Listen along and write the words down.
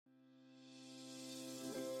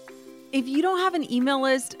If you don't have an email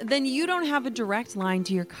list, then you don't have a direct line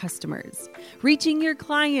to your customers. Reaching your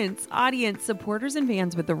clients, audience, supporters, and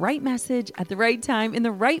fans with the right message at the right time in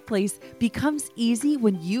the right place becomes easy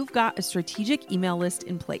when you've got a strategic email list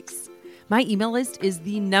in place. My email list is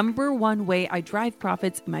the number one way I drive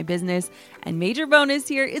profits in my business, and major bonus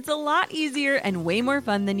here, it's a lot easier and way more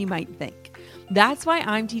fun than you might think. That's why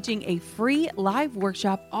I'm teaching a free live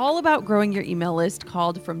workshop all about growing your email list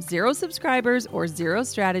called From Zero Subscribers or Zero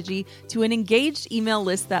Strategy to an Engaged Email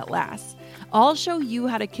List That Lasts. I'll show you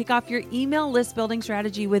how to kick off your email list building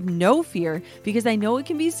strategy with no fear, because I know it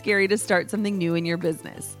can be scary to start something new in your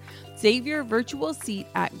business. Save your virtual seat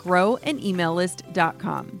at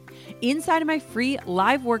growanemaillist.com. Inside of my free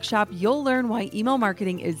live workshop, you'll learn why email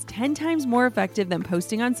marketing is 10 times more effective than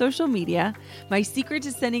posting on social media, my secret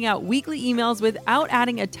to sending out weekly emails without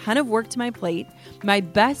adding a ton of work to my plate, my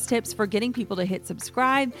best tips for getting people to hit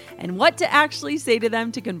subscribe, and what to actually say to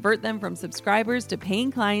them to convert them from subscribers to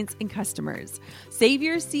paying clients and customers. Save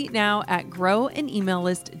your seat now at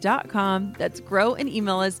growanemaillist.com. That's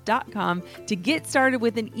growanemaillist.com to get started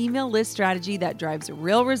with an email list strategy that drives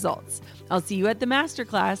real results. I'll see you at the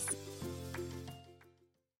masterclass.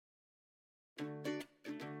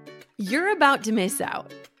 You're about to miss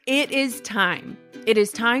out. It is time. It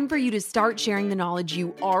is time for you to start sharing the knowledge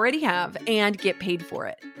you already have and get paid for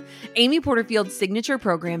it. Amy Porterfield's signature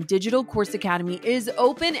program, Digital Course Academy, is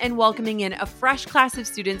open and welcoming in a fresh class of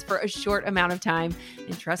students for a short amount of time.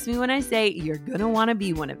 And trust me when I say you're going to want to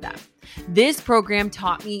be one of them. This program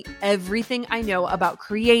taught me everything I know about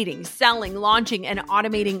creating, selling, launching, and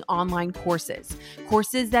automating online courses.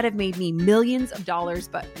 Courses that have made me millions of dollars,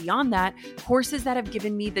 but beyond that, courses that have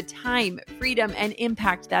given me the time, freedom, and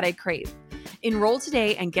impact that I crave. Enroll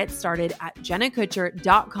today and get started at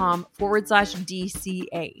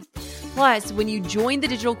jennakutcher.com/DCA. Plus, when you join the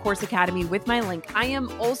Digital Course Academy with my link, I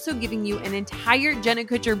am also giving you an entire Jenna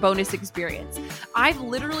Kutcher bonus experience. I've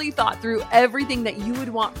literally thought through everything that you would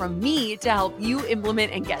want from me to help you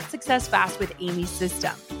implement and get success fast with Amy's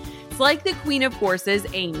system. It's like the queen of courses,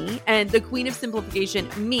 Amy, and the queen of simplification,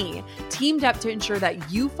 me, teamed up to ensure that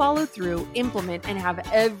you follow through, implement, and have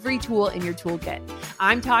every tool in your toolkit.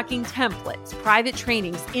 I'm talking templates, private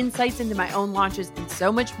trainings, insights into my own launches, and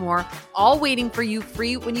so much more, all waiting for you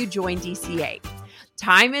free when you join DCA.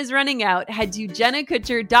 Time is running out. Head to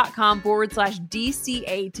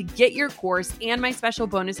jennakutcher.com/DCA to get your course and my special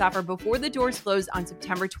bonus offer before the doors close on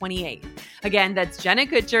September 28th. Again, that's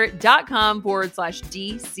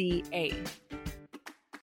jennakutcher.com/DCA.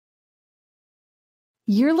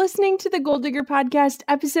 You're listening to the Goal Digger Podcast,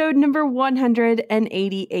 episode number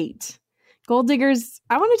 188. Goal Diggers,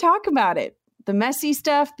 I want to talk about it. The messy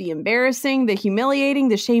stuff, the embarrassing, the humiliating,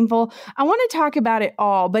 the shameful. I want to talk about it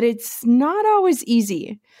all, but it's not always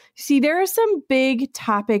easy. See, there are some big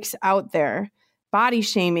topics out there. Body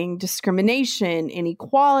shaming, discrimination,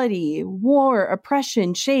 inequality, war,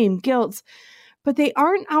 oppression, shame, guilt, but they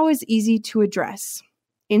aren't always easy to address.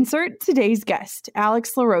 Insert today's guest,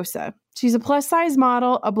 Alex LaRosa. She's a plus-size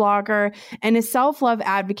model, a blogger, and a self-love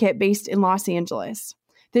advocate based in Los Angeles.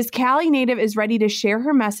 This Cali native is ready to share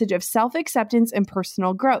her message of self-acceptance and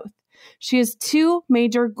personal growth. She has two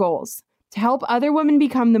major goals: to help other women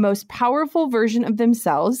become the most powerful version of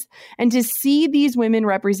themselves and to see these women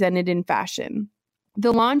represented in fashion.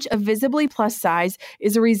 The launch of Visibly Plus Size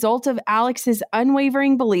is a result of Alex's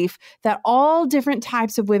unwavering belief that all different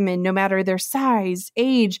types of women, no matter their size,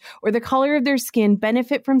 age, or the color of their skin,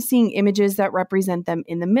 benefit from seeing images that represent them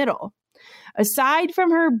in the middle. Aside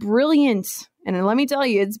from her brilliant, and let me tell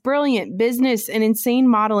you, it's brilliant business and insane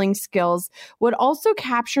modeling skills, what also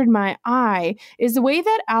captured my eye is the way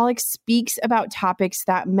that Alex speaks about topics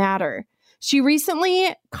that matter. She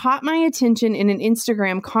recently caught my attention in an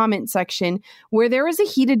Instagram comment section where there was a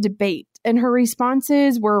heated debate, and her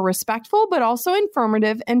responses were respectful but also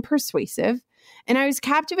informative and persuasive. And I was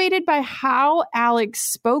captivated by how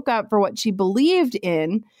Alex spoke up for what she believed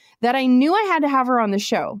in, that I knew I had to have her on the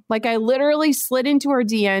show. Like, I literally slid into her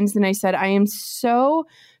DMs and I said, I am so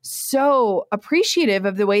appreciative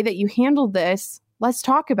of the way that you handled this. Let's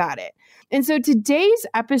talk about it. And so today's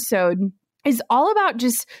episode is all about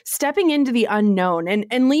just stepping into the unknown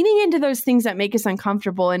and leaning into those things that make us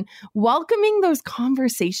uncomfortable and welcoming those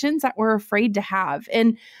conversations that we're afraid to have.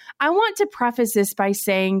 And I want to preface this by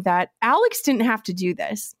saying that Alex didn't have to do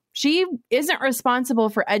this. She isn't responsible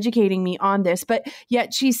for educating me on this, but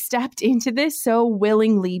yet she stepped into this so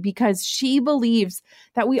willingly because she believes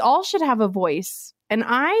that we all should have a voice. And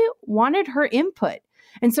I wanted her input.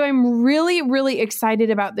 And so I'm really, really excited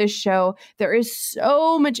about this show. There is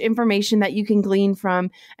so much information that you can glean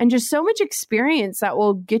from and just so much experience that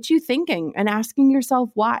will get you thinking and asking yourself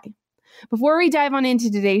why. Before we dive on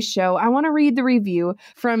into today's show, I want to read the review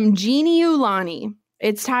from Jeannie Ulani.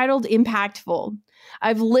 It's titled Impactful.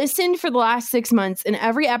 I've listened for the last 6 months, and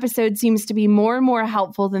every episode seems to be more and more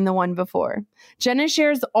helpful than the one before. Jenna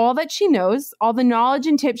shares all that she knows, all the knowledge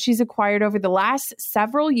and tips she's acquired over the last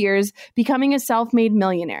several years becoming a self-made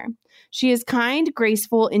millionaire. She is kind,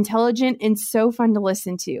 graceful, intelligent, and so fun to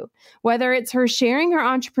listen to. Whether it's her sharing her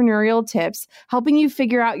entrepreneurial tips, helping you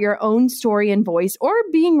figure out your own story and voice, or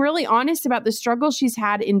being really honest about the struggles she's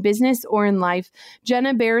had in business or in life,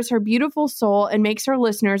 Jenna bears her beautiful soul and makes her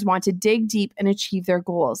listeners want to dig deep and achieve their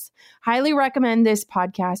goals. Highly recommend this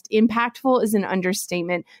podcast. Impactful is an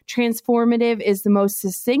understatement. Transformative is the most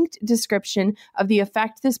succinct description of the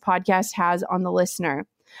effect this podcast has on the listener.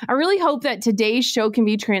 I really hope that today's show can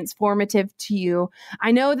be transformative to you.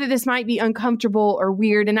 I know that this might be uncomfortable or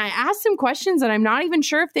weird, and I asked some questions that I'm not even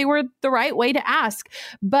sure if they were the right way to ask,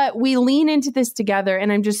 but we lean into this together,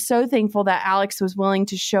 and I'm just so thankful that Alex was willing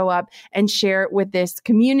to show up and share it with this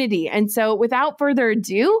community. And so without further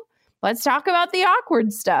ado, let's talk about the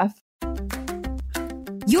awkward stuff.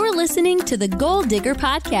 You're listening to the Goal Digger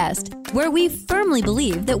Podcast, where we firmly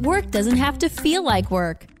believe that work doesn't have to feel like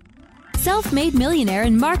work. Self-made millionaire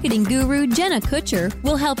and marketing guru Jenna Kutcher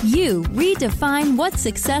will help you redefine what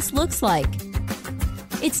success looks like.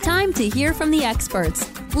 It's time to hear from the experts,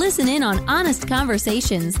 listen in on honest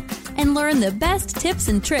conversations, and learn the best tips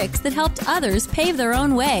and tricks that helped others pave their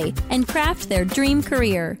own way and craft their dream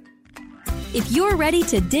career. If you're ready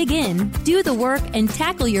to dig in, do the work, and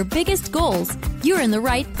tackle your biggest goals, you're in the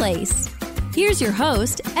right place. Here's your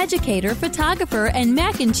host, educator, photographer, and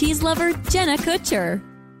mac and cheese lover, Jenna Kutcher.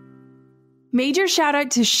 Major shout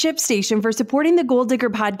out to ShipStation for supporting the Goal Digger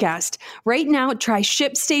podcast. Right now, try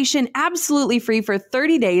ShipStation absolutely free for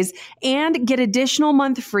 30 days and get additional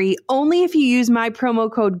month free only if you use my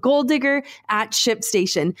promo code GOALDIGGER at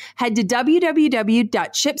ShipStation. Head to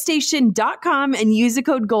www.shipstation.com and use the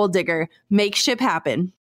code GOALDIGGER. Make ship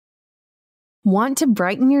happen. Want to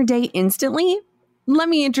brighten your day instantly? Let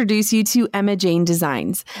me introduce you to Emma Jane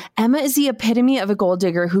Designs. Emma is the epitome of a goal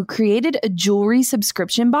digger who created a jewelry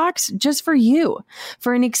subscription box just for you.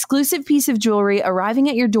 For an exclusive piece of jewelry arriving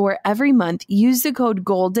at your door every month, use the code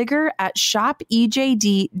GOALDIGGER at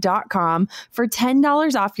shopejd.com for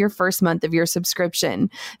 $10 off your first month of your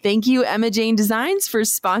subscription. Thank you, Emma Jane Designs, for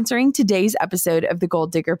sponsoring today's episode of the Goal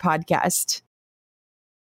Digger Podcast.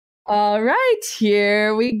 All right,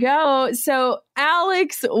 here we go. So,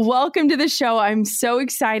 Alex, welcome to the show. I'm so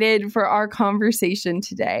excited for our conversation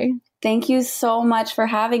today. Thank you so much for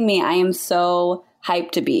having me. I am so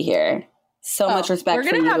hyped to be here. So much respect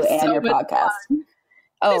for you and your podcast.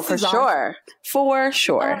 Oh, for sure. For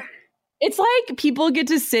sure. It's like people get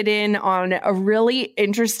to sit in on a really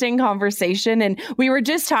interesting conversation. And we were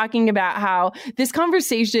just talking about how this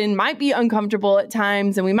conversation might be uncomfortable at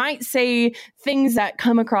times and we might say things that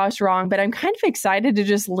come across wrong, but I'm kind of excited to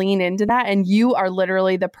just lean into that. And you are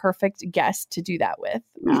literally the perfect guest to zoom with.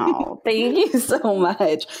 Oh, thank you so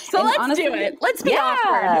much. So and let's do it. Let's be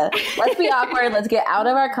awkward. Let's be awkward. Let's get out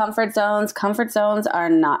of our comfort zones. Comfort zones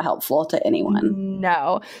are not helpful to anyone.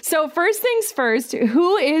 No. So first things first,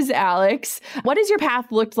 who is Alex? What does your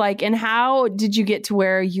path look like and how did you get to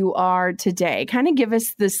where you are today? Kind of give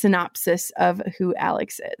us the synopsis of who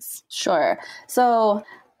Alex is. Sure. So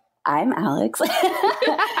I'm Alex.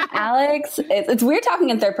 Alex, it's weird talking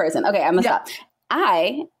in third person. Okay, I'm going to stop.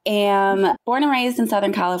 I am born and raised in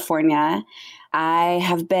Southern California. I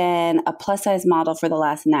have been a plus size model for the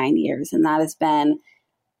last 9 years, and that has been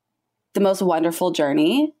the most wonderful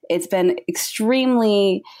journey. It's been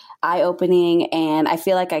extremely eye-opening, and I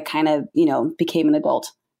feel like I kind of, became an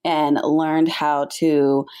adult and learned how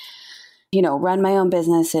to, run my own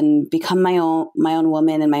business and become my own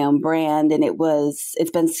woman and my own brand. And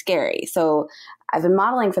it's been scary. So I've been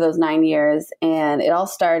modeling for those 9 years, and it all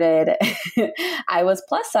started, I was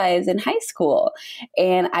plus size in high school,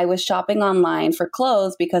 and I was shopping online for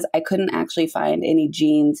clothes because I couldn't actually find any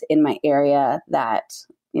jeans in my area that,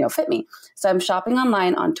 fit me. So I'm shopping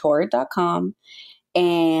online on Torrid.com,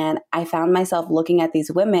 and I found myself looking at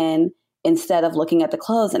these women instead of looking at the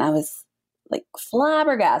clothes, and I was like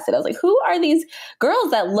flabbergasted. I was like, who are these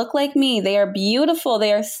girls that look like me? They are beautiful.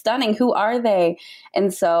 They are stunning. Who are they?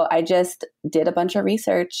 And so I just did a bunch of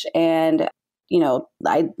research and,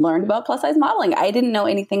 I learned about plus size modeling. I didn't know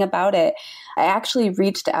anything about it. I actually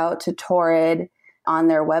reached out to Torrid on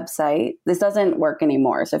their website. This doesn't work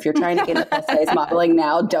anymore. So if you're trying to get into plus size modeling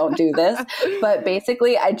now, don't do this. But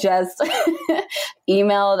basically, I just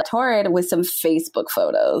emailed Torrid with some Facebook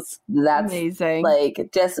photos. That's amazing.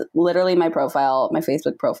 Like just literally my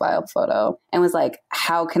Facebook profile photo, and was like,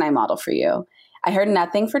 how can I model for you? I heard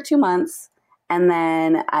nothing for 2 months. And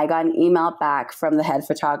then I got an email back from the head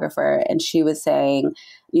photographer, and she was saying,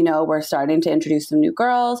 we're starting to introduce some new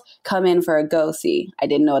girls. Come in for a go-see. I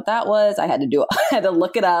didn't know what that was. I had to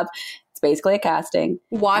look it up. It's basically a casting.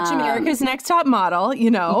 Watch America's Next Top Model,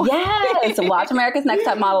 Yes, watch America's Next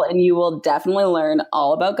Top Model, and you will definitely learn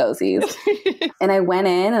all about go-sees. And I went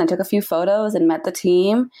in and I took a few photos and met the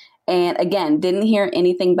team. And again, didn't hear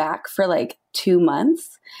anything back for like 2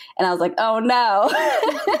 months. And I was like, oh no,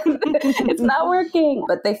 it's not working.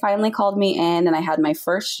 But they finally called me in, and I had my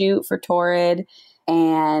first shoot for Torrid,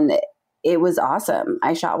 and it was awesome.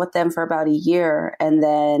 I shot with them for about a year, and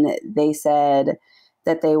then they said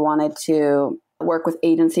that they wanted to work with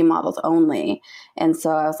agency models only. And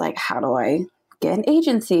so I was like, how do I get an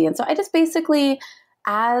agency? And so I just basically,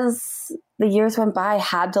 as the years went by, I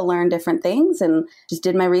had to learn different things and just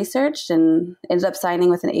did my research and ended up signing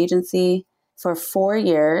with an agency for 4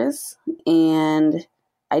 years. And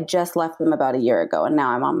I just left them about a year ago, and now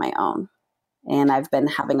I'm on my own. And I've been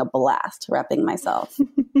having a blast repping myself.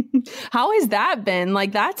 How has that been?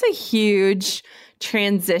 Like, that's a huge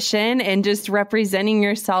transition, and just representing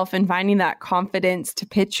yourself and finding that confidence to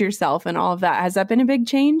pitch yourself and all of that. Has that been a big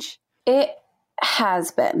change? It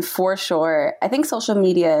has been, for sure. I think social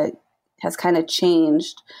media has kind of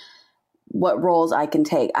changed what roles I can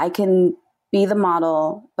take. I can be the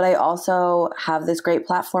model, but I also have this great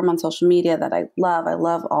platform on social media that I love. I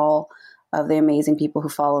love all of the amazing people who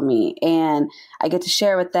follow me, and I get to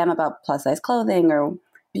share with them about plus size clothing or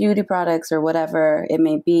beauty products or whatever it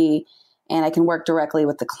may be, and I can work directly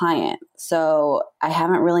with the client. So I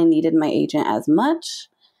haven't really needed my agent as much.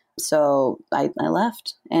 So I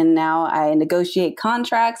left, and now I negotiate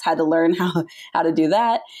contracts, had to learn how to do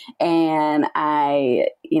that. And I,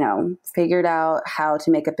 figured out how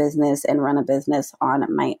to make a business and run a business on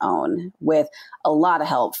my own with a lot of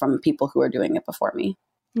help from people who are doing it before me.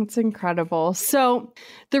 It's incredible. So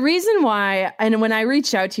the reason why, and when I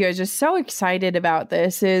reached out to you, I was just so excited about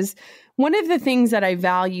this, is one of the things that I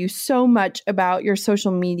value so much about your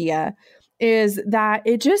social media is that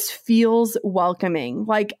it just feels welcoming.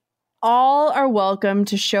 Like, all are welcome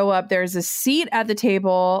to show up. There's a seat at the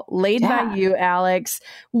table laid by you, Alex.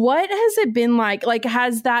 What has it been like? Like,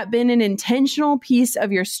 has that been an intentional piece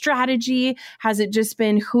of your strategy? Has it just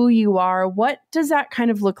been who you are? What does that kind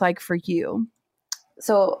of look like for you?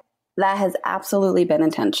 So that has absolutely been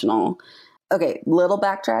intentional. Okay, little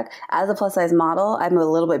backtrack. As a plus size model, I'm a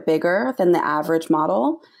little bit bigger than the average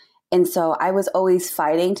model. And so I was always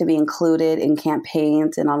fighting to be included in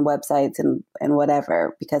campaigns and on websites and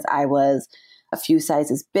whatever, because I was a few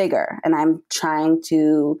sizes bigger. And I'm trying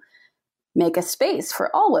to make a space for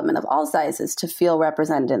all women of all sizes to feel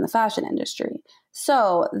represented in the fashion industry.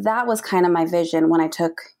 So that was kind of my vision when I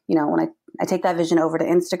took, when I take that vision over to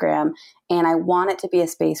Instagram, and I want it to be a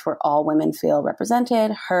space where all women feel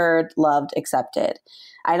represented, heard, loved, accepted.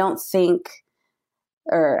 I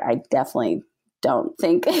definitely don't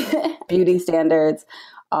think beauty standards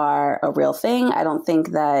are a real thing. I don't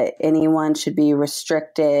think that anyone should be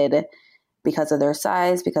restricted because of their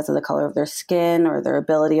size, because of the color of their skin, or their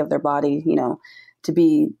ability of their body,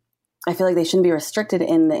 I feel like they shouldn't be restricted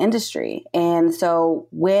in the industry. And so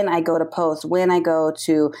when I go to post, when I go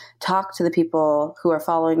to talk to the people who are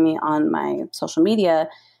following me on my social media,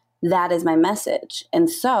 that is my message. And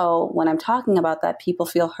so when I'm talking about that, people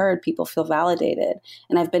feel heard, people feel validated.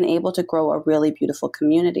 And I've been able to grow a really beautiful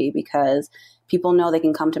community because people know they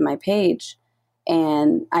can come to my page,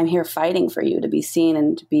 and I'm here fighting for you to be seen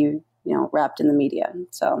and to be, wrapped in the media.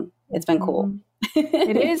 So it's been cool.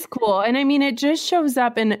 It is cool. And I mean, it just shows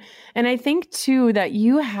up. And I think too, that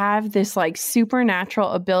you have this like supernatural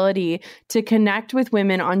ability to connect with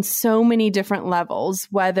women on so many different levels,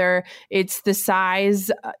 whether it's the size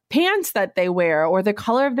pants that they wear, or the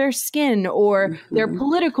color of their skin, or their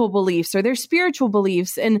political beliefs, or their spiritual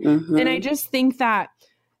beliefs. And I just think that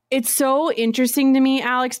it's so interesting to me,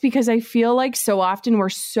 Alex, because I feel like so often we're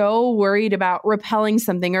so worried about repelling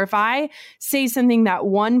something, or if I say something that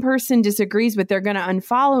one person disagrees with, they're going to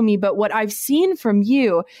unfollow me. But what I've seen from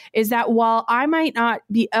you is that while I might not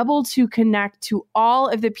be able to connect to all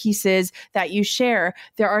of the pieces that you share,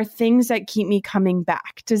 there are things that keep me coming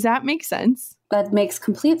back. Does that make sense? That makes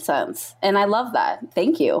complete sense. And I love that.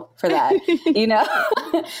 Thank you for that.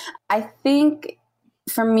 I think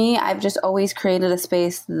for me, I've just always created a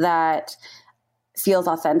space that feels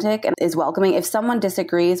authentic and is welcoming. If someone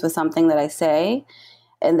disagrees with something that I say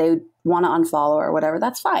and they want to unfollow or whatever,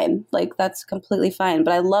 that's fine. Like, that's completely fine.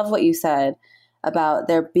 But I love what you said about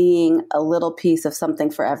there being a little piece of something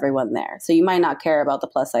for everyone there. So you might not care about the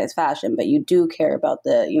plus size fashion, but you do care about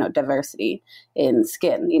the, diversity in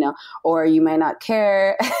skin, or you might not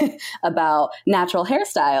care about natural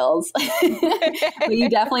hairstyles, but you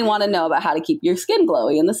definitely want to know about how to keep your skin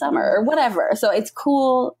glowy in the summer or whatever. So it's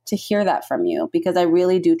cool to hear that from you, because I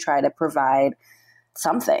really do try to provide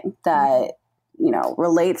something that,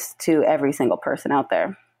 relates to every single person out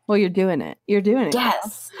there. Well, you're doing it. You're doing it.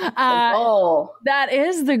 Yes. The goal. That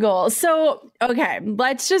is the goal. So, okay,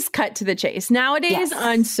 let's just cut to the chase. Nowadays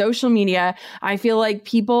on social media, I feel like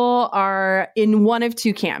people are in one of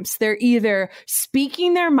two camps. They're either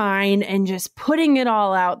speaking their mind and just putting it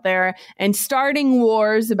all out there and starting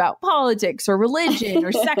wars about politics or religion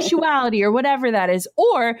or sexuality or whatever that is,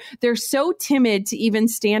 or they're so timid to even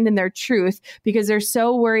stand in their truth because they're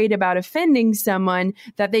so worried about offending someone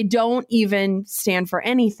that they don't even stand for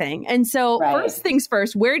anything. And so first things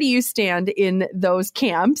first, where do you stand in those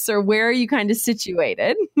camps, or where are you kind of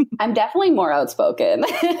situated? I'm definitely more outspoken.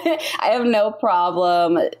 I have no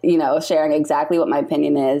problem, sharing exactly what my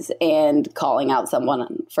opinion is and calling out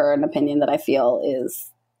someone for an opinion that I feel is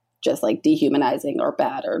just like dehumanizing or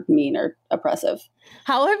bad or mean or oppressive.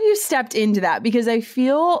 How have you stepped into that? Because I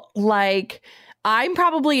feel like I'm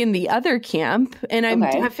probably in the other camp, and I'm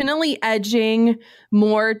definitely edging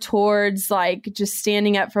more towards like just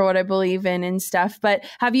standing up for what I believe in and stuff. But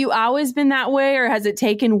have you always been that way, or has it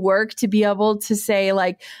taken work to be able to say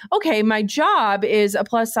like, okay, my job is a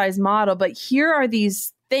plus size model, but here are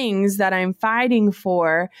these things that I'm fighting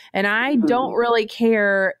for, and I don't really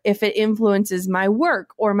care if it influences my work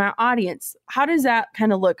or my audience. How does that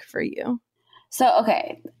kind of look for you? So,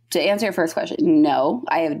 okay, to answer your first question, no,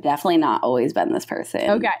 I have definitely not always been this person.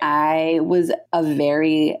 Okay. I was a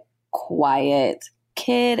very quiet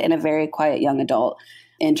kid and a very quiet young adult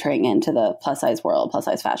entering into the plus size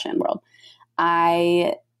fashion world.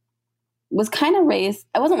 I was kind of raised,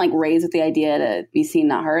 I wasn't like raised with the idea to be seen,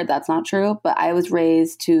 not heard. That's not true. But I was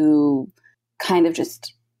raised to kind of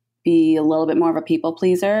just be a little bit more of a people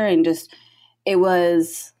pleaser, and just, it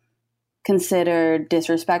was considered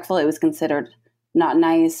disrespectful. It was considered not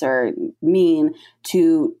nice or mean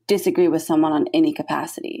to disagree with someone on any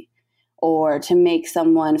capacity, or to make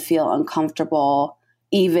someone feel uncomfortable,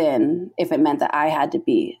 even if it meant that I had to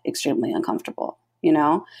be extremely uncomfortable,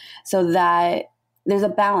 So that there's a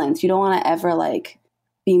balance. You don't want to ever like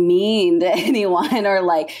be mean to anyone or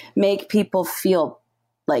like make people feel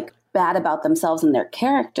like bad about themselves and their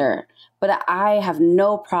character. But I have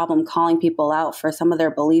no problem calling people out for some of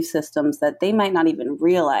their belief systems that they might not even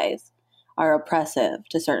realize are oppressive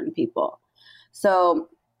to certain people. So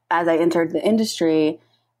as I entered the industry,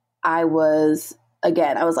 I was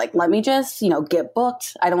like, let me just, get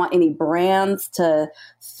booked. I don't want any brands to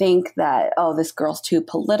think that, oh, this girl's too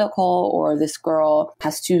political, or this girl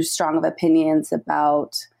has too strong of opinions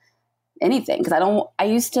about anything. Because I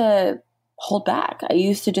used to hold back. I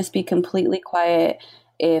used to just be completely quiet.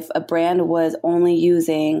 If a brand was only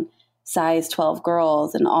using size 12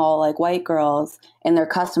 girls and all like white girls, and their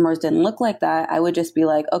customers didn't look like that, I would just be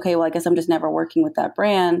like, okay, well, I guess I'm just never working with that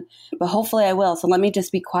brand, but hopefully I will. So let me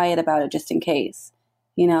just be quiet about it just in case,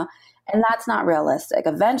 and that's not realistic.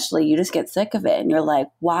 Eventually you just get sick of it, and you're like,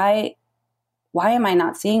 why am I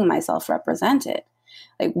not seeing myself represented?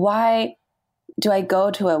 Like, why do I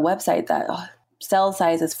go to a website that sells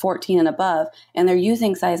sizes 14 and above, and they're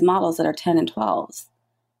using size models that are 10 and 12s?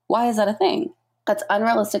 Why is that a thing? That's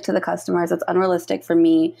unrealistic to the customers. It's unrealistic for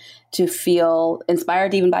me to feel inspired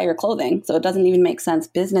to even buy your clothing. So it doesn't even make sense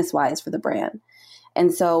business-wise for the brand.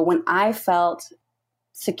 And so when I felt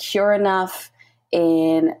secure enough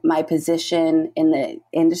in my position in the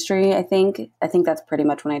industry, I think that's pretty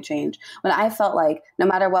much when I changed. When I felt like no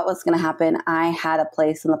matter what was going to happen, I had a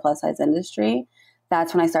place in the plus size industry,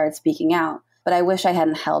 that's when I started speaking out. But I wish I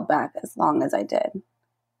hadn't held back as long as I did.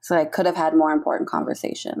 So I could have had more important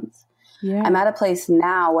conversations. Yeah. I'm at a place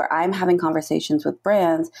now where I'm having conversations with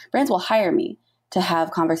brands. Brands will hire me to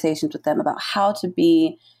have conversations with them about how to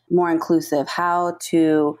be more inclusive, how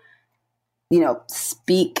to,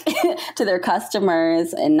 speak to their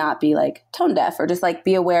customers and not be like tone deaf, or just like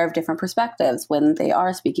be aware of different perspectives when they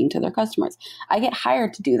are speaking to their customers. I get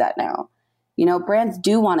hired to do that now. Brands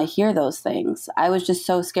do want to hear those things. I was just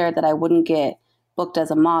so scared that I wouldn't get booked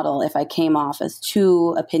as a model if I came off as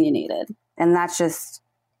too opinionated. And that's just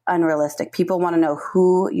unrealistic. People want to know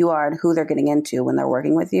who you are and who they're getting into when they're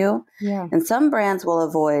working with you. Yeah. And some brands will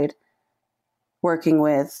avoid working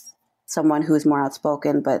with someone who's more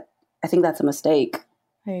outspoken, but I think that's a mistake.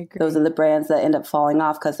 I agree. Those are the brands that end up falling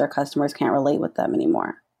off because their customers can't relate with them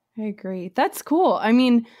anymore. I agree. That's cool. I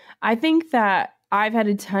mean, I think that I've had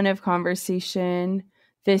a ton of conversation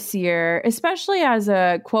this year, especially as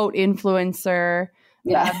a quote influencer,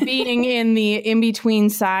 being in the in-between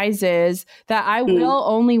sizes, that I will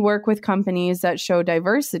only work with companies that show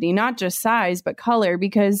diversity, not just size, but color,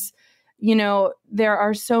 because, you know, there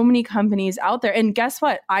are so many companies out there. And guess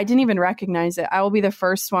what? I didn't even recognize it. I will be the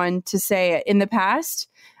first one to say it. In the past,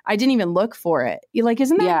 I didn't even look for it. You're like,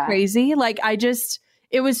 isn't that crazy? Like,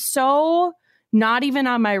 it was so not even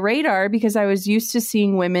on my radar, because I was used to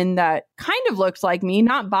seeing women that kind of looked like me,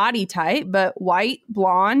 not body type, but white,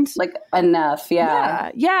 blonde. Like enough.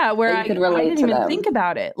 Yeah. Where I didn't even think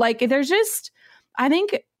about it. Like, there's just, I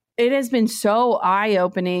think it has been so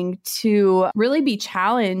eye-opening to really be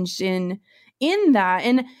challenged in that.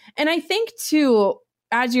 And I think too,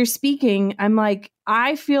 as you're speaking, I'm like,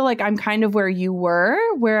 I feel like I'm kind of where you were,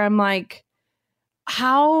 where I'm like,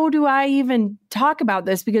 how do I even talk about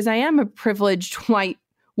this? Because I am a privileged white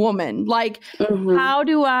woman. Like, how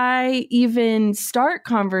do I even start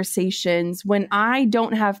conversations when I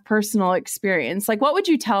don't have personal experience? Like, what would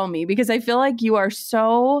you tell me? Because I feel like you are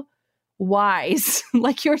so wise.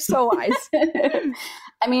 Like, you're so wise.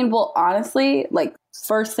 I mean, well, honestly, like,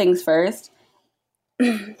 first things first,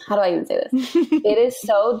 how do I even say this? It is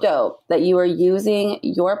so dope that you are using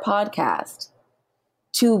your podcast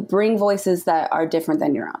to bring voices that are different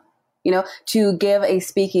than your own, you know, to give a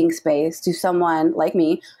speaking space to someone like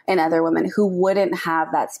me and other women who wouldn't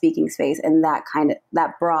have that speaking space and that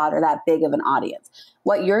broad or that big of an audience.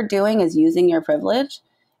 What you're doing is using your privilege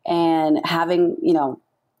and having, you know,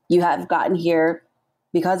 you have gotten here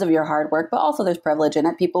because of your hard work, but also there's privilege in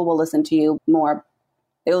it. People will listen to you more.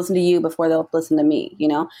 They listen to you before they'll listen to me, you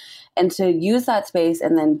know, and to use that space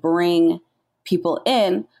and then bring people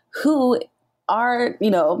in who are, you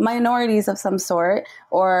know, minorities of some sort,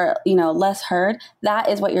 or, you know, less heard. That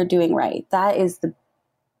is what you're doing right. That's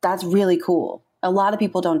really cool. A lot of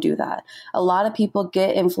people don't do that. A lot of people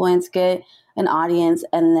get influence, get an audience,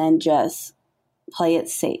 and then just play it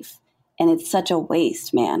safe. And it's such a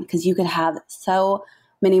waste, man, because you could have so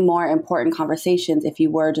many more important conversations if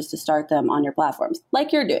you were just to start them on your platforms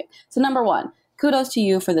like you're doing. So number one, kudos to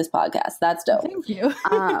you for this podcast. That's dope. Thank you.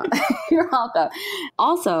 You're welcome.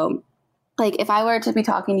 Also, like, if I were to be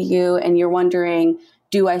talking to you and you're wondering,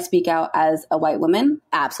 do I speak out as a white woman?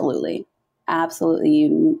 Absolutely. Absolutely.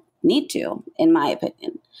 You need to, in my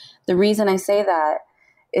opinion. The reason I say that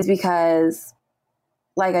is because,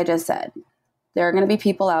 like I just said, there are going to be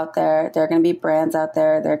people out there. There are going to be brands out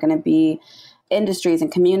there. There are going to be industries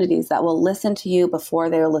and communities that will listen to you before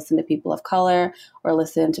they will listen to people of color or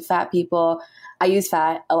listen to fat people. I use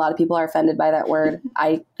fat. A lot of people are offended by that word.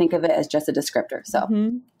 I think of it as just a descriptor. So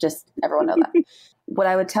just everyone know that. What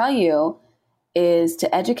I would tell you is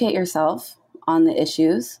to educate yourself on the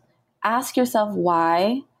issues. Ask yourself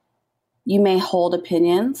why you may hold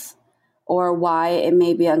opinions or why it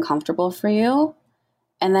may be uncomfortable for you.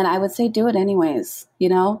 And then I would say do it anyways, you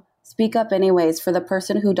know? Speak up anyways for the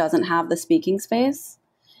person who doesn't have the speaking space.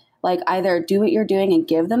 Like, either do what you're doing and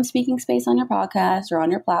give them speaking space on your podcast or on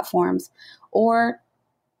your platforms, or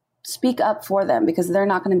speak up for them because they're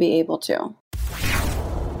not going to be able to.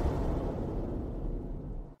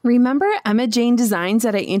 Remember Emma Jane Designs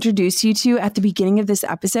that I introduced you to at the beginning of this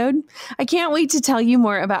episode? I can't wait to tell you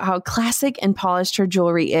more about how classic and polished her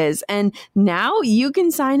jewelry is. And now you can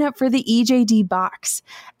sign up for the EJD box.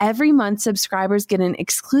 Every month, subscribers get an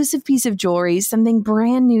exclusive piece of jewelry, something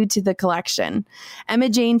brand new to the collection. Emma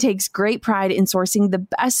Jane takes great pride in sourcing the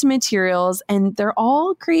best materials, and they're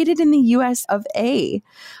all created in the US of A.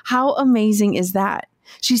 How amazing is that?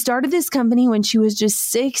 She started this company when she was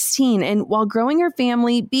just 16, and while growing her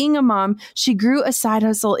family, being a mom, she grew a side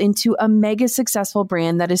hustle into a mega successful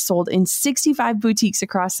brand that is sold in 65 boutiques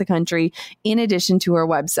across the country, in addition to her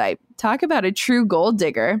website. Talk about a true gold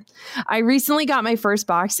digger. I recently got my first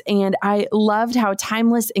box, and I loved how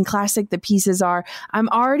timeless and classic the pieces are. I'm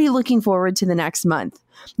already looking forward to the next month.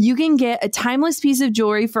 You can get a timeless piece of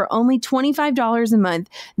jewelry for only $25 a month.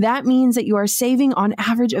 That means that you are saving on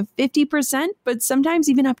average of 50%, but sometimes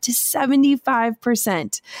even up to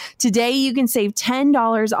 75%. Today, you can save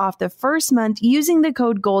 $10 off the first month using the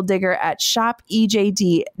code GOLDDIGGER at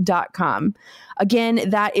shopejd.com. Again,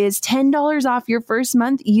 that is $10 off your first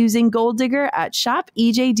month using Gold Digger at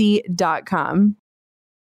shopejd.com.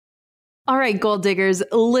 All right, gold diggers,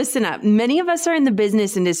 listen up. Many of us are in the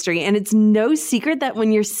business industry, and it's no secret that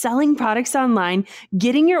when you're selling products online,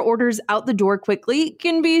 getting your orders out the door quickly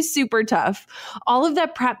can be super tough. All of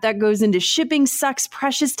that prep that goes into shipping sucks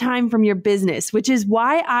precious time from your business, which is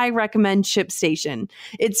why I recommend ShipStation.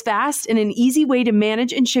 It's fast and an easy way to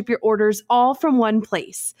manage and ship your orders all from one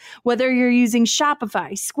place. Whether you're using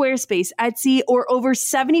Shopify, Squarespace, Etsy, or over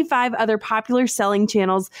 75 other popular selling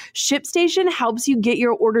channels, ShipStation helps you get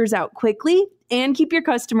your orders out quickly and keep your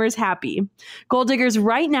customers happy. Gold diggers,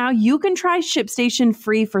 right now you can try ShipStation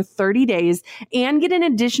free for 30 days and get an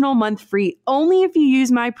additional month free only if you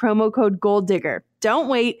use my promo code GOLDDIGGER. Don't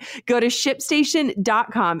wait. Go to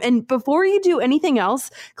ShipStation.com. And before you do anything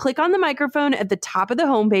else, click on the microphone at the top of the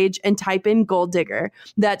homepage and type in Gold Digger.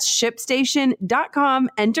 That's ShipStation.com.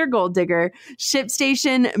 Enter Gold Digger.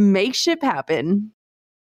 ShipStation, make ship happen.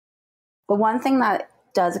 But one thing that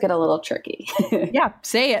does get a little tricky. Yeah,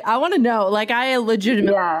 say it. I want to know. Like, I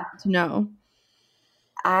legitimately want to know.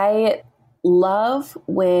 I love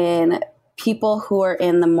when people who are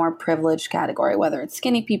in the more privileged category, whether it's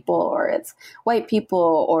skinny people or it's white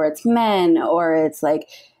people or it's men or it's like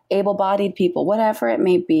able-bodied people, whatever it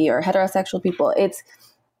may be, or heterosexual people, it's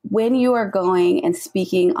when you are going and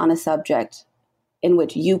speaking on a subject in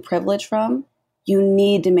which you privilege from, you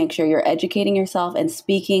need to make sure you're educating yourself and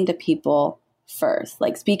speaking to people first,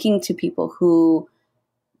 like speaking to people who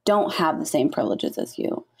don't have the same privileges as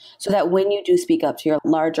you, so that when you do speak up to your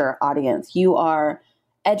larger audience, you are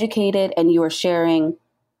educated and you are sharing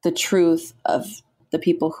the truth of the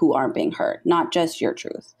people who aren't being heard, not just your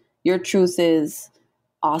truth. Your truth is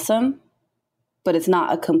awesome, but it's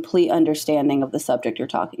not a complete understanding of the subject you're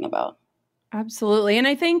talking about. Absolutely. And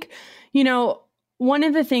I think, one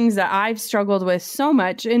of the things that I've struggled with so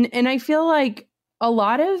much, and I feel like a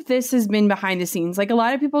lot of this has been behind the scenes. Like, a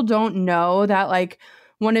lot of people don't know that, like,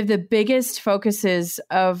 one of the biggest focuses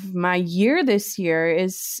of my year this year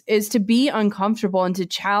is to be uncomfortable and to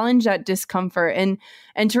challenge that discomfort and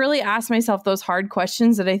to really ask myself those hard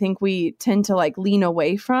questions that I think we tend to like lean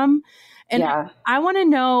away from. And I want to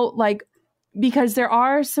know, like, because there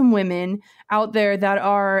are some women out there that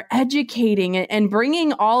are educating and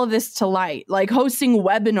bringing all of this to light, like hosting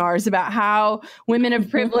webinars about how women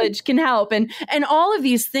of privilege can help and all of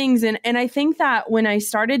these things. And I think that when I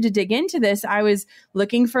started to dig into this, I was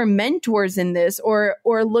looking for mentors in this or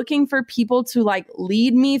looking for people to like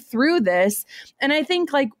lead me through this. And I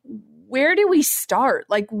think, like, where do we start?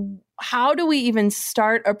 Like, how do we even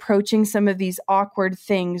start approaching some of these awkward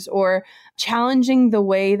things or challenging the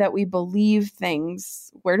way that we believe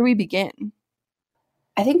things? Where do we begin?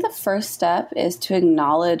 I think the first step is to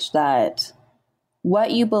acknowledge that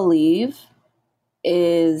what you believe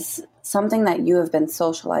is something that you have been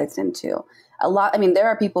socialized into. There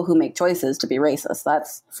are people who make choices to be racist,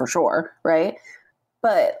 that's for sure, right?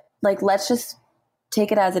 But like, let's just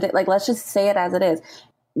take it as it is. Like, let's just say it as it is.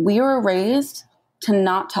 We were raised to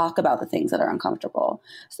not talk about the things that are uncomfortable.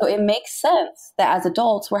 So it makes sense that as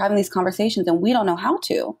adults, we're having these conversations and we don't know how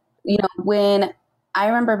to. When I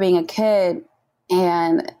remember being a kid,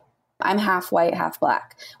 and I'm half white, half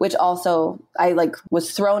black, which also I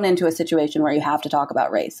was thrown into a situation where you have to talk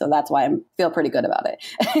about race. So that's why I feel pretty good about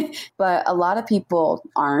it. But a lot of people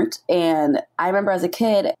aren't. And I remember as a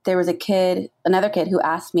kid, there was another kid who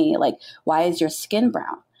asked me, like, why is your skin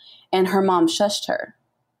brown? And her mom shushed her.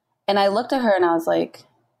 And I looked at her and I was like,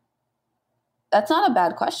 that's not a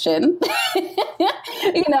bad question.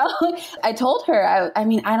 I told her, I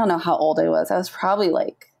don't know how old I was. I was probably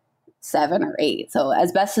like 7 or 8. So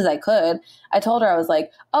as best as I could, I told her, I was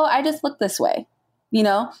like, oh, I just look this way.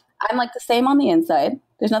 I'm like the same on the inside.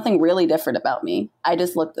 There's nothing really different about me. I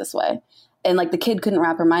just look this way. And like, the kid couldn't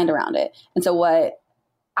wrap her mind around it. And so what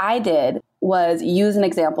I did was use an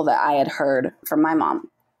example that I had heard from my mom.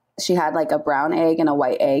 She had like a brown egg and a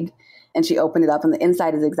white egg, and she opened it up and the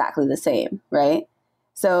inside is exactly the same, right?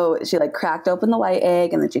 So she like cracked open the white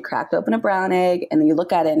egg and then she cracked open a brown egg, and then you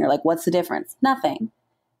look at it and you're like, what's the difference? Nothing.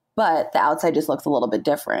 But the outside just looks a little bit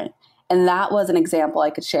different. And that was an example I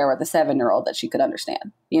could share with a 7-year-old that she could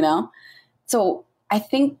understand, So I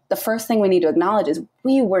think the first thing we need to acknowledge is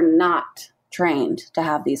we were not trained to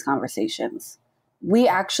have these conversations. We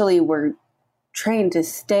actually were trained to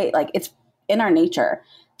stay, like, it's in our nature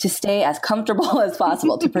to stay as comfortable as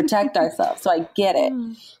possible, to protect ourselves. So I get it.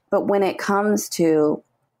 But when it comes to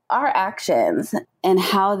our actions and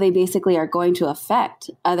how they basically are going to affect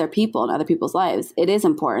other people and other people's lives, it is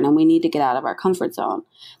important, and we need to get out of our comfort zone.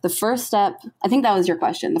 The first step, I think that was your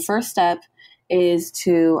question. The first step is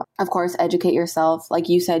to, of course, educate yourself. Like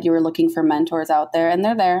you said, you were looking for mentors out there, and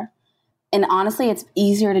they're there. And honestly, it's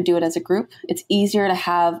easier to do it as a group. It's easier to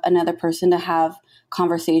have another person to have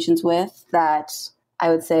conversations with that I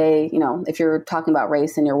would say, you know, if you're talking about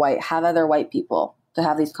race and you're white, have other white people to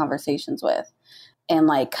have these conversations with and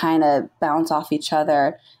like kind of bounce off each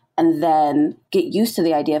other and then get used to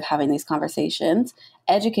the idea of having these conversations,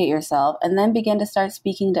 educate yourself, and then begin to start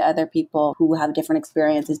speaking to other people who have different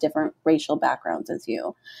experiences, different racial backgrounds as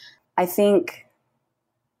you. I think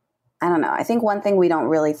one thing we don't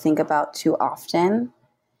really think about too often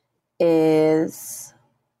is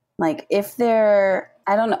like if they're,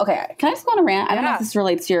 I don't know. Okay. Can I just go on a rant? I don't know if this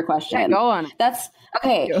relates to your question. Yeah, go on. That's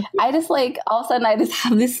okay. I just like, all of a sudden I just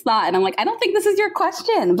have this thought and I'm like, I don't think this is your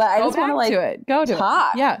question, but I just want to like go to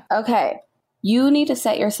talk. It. Yeah. Okay. You need to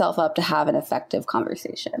set yourself up to have an effective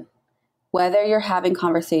conversation. Whether you're having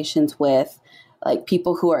conversations with like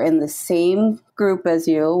people who are in the same group as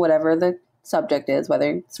you, whatever the subject is,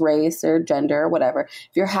 whether it's race or gender or whatever,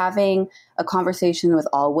 if you're having a conversation with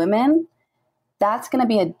all women, that's going to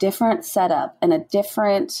be a different setup and a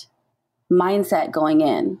different mindset going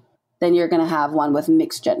in than you're going to have one with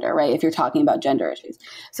mixed gender, right? If you're talking about gender issues.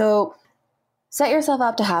 So set yourself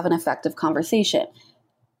up to have an effective conversation.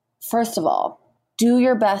 First of all, do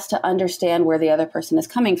your best to understand where the other person is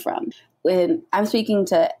coming from. When I'm speaking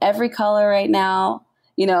to every color right now,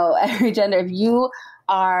 you know, every gender, if you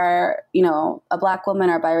are, you know, a Black woman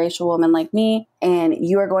or a biracial woman like me, and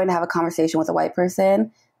you are going to have a conversation with a white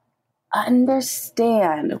person,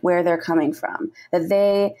 understand where they're coming from, that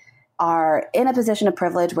they are in a position of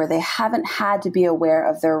privilege where they haven't had to be aware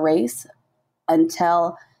of their race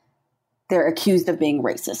until they're accused of being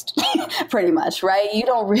racist, pretty much, right? You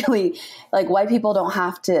don't really, like, white people don't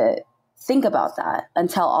have to think about that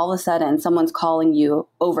until all of a sudden someone's calling you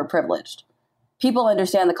overprivileged. People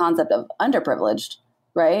understand the concept of underprivileged,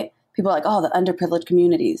 right? People are like, oh, the underprivileged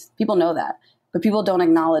communities. People know that, but people don't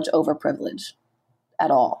acknowledge overprivilege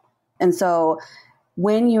at all. And so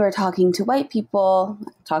when you are talking to white people,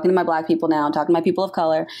 talking to my Black people now, talking to my people of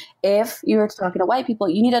color, if you're talking to white people,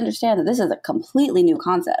 you need to understand that this is a completely new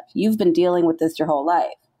concept. You've been dealing with this your whole life.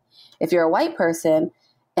 If you're a white person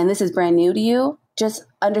and this is brand new to you, just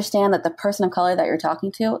understand that the person of color that you're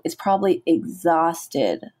talking to is probably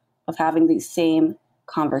exhausted of having these same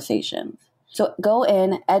conversations. So go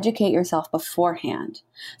in, educate yourself beforehand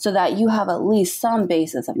so that you have at least some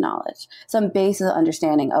basis of knowledge, some basis of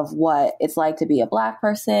understanding of what it's like to be a Black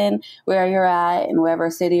person, where you're at, in whatever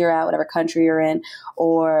city you're at, whatever country you're in,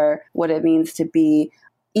 or what it means to be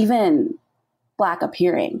even Black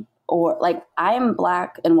appearing. Or like, I'm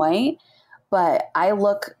Black and white, but I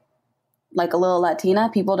look like a little Latina.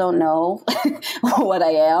 People don't know what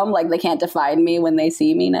I am. Like, they can't define me when they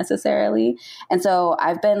see me necessarily. And so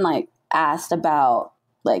I've been like asked about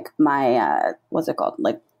like my, what's it called?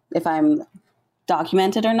 Like if I'm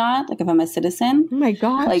documented or not, like if I'm a citizen. Oh my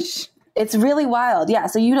gosh. Like it's really wild. Yeah.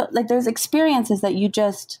 So you don't, like, there's experiences that you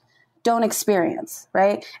just don't experience.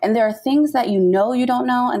 Right. And there are things that you know,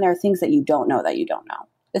 and there are things that you don't know that you don't know.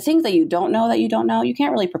 The things that you don't know, you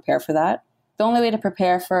can't really prepare for that. The only way to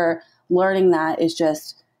prepare for learning that is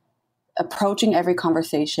just approaching every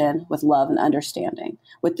conversation with love and understanding,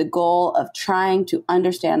 with the goal of trying to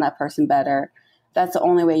understand that person better. That's the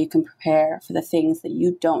only way you can prepare for the things that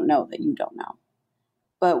you don't know.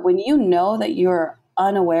 But when you know that you're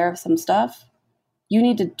unaware of some stuff, you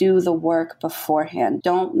need to do the work beforehand.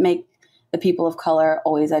 Don't make the people of color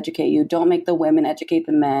always educate you. Don't make the women educate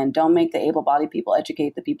the men. Don't make the able-bodied people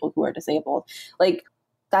educate the people who are disabled. Like,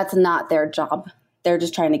 that's not their job. They're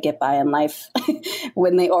just trying to get by in life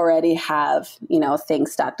when they already have, you know,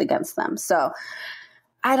 things stacked against them. So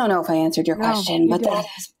I don't know if I answered your question, but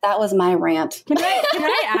that was my rant. Can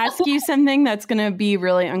I ask you something that's going to be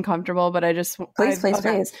really uncomfortable, but I just...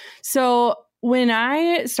 Please. So when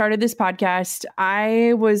I started this podcast,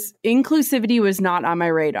 inclusivity was not on my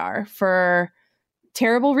radar for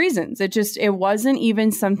terrible reasons. It wasn't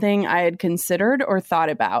even something I had considered or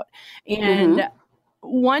thought about. And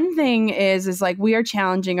one thing is like, we are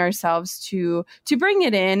challenging ourselves to bring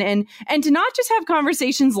it in and to not just have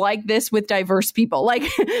conversations like this with diverse people. Like,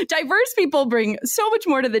 diverse people bring so much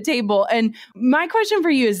more to the table. And my question for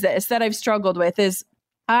you is this, that I've struggled with, is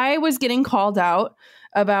I was getting called out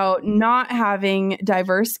about not having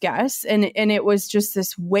diverse guests. And it was just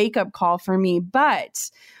this wake up call for me. But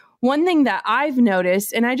one thing that I've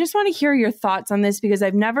noticed, and I just want to hear your thoughts on this because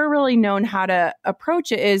I've never really known how to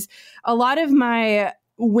approach it, is a lot of my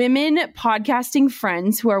women podcasting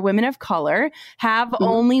friends who are women of color have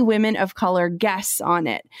only women of color guests on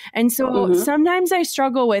it. And so sometimes I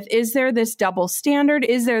struggle with, is there this double standard?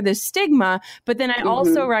 Is there this stigma? But then I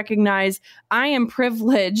also recognize I am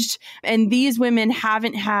privileged and these women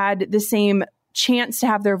haven't had the same chance to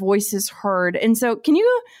have their voices heard. And so do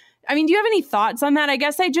you have any thoughts on that? I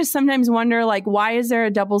guess I just sometimes wonder, like, why is there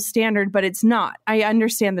a double standard, but it's not? I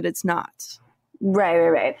understand that it's not.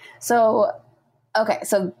 Right. So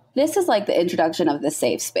this is like the introduction of the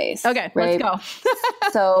safe space. Okay, right? Let's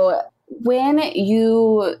go.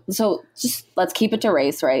 So just let's keep it to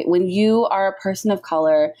race, right? When you are a person of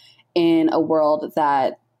color in a world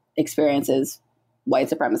that experiences white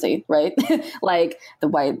supremacy, right? Like the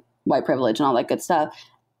white privilege and all that good stuff,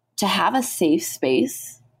 to have a safe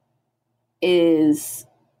space is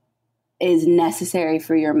necessary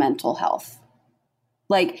for your mental health.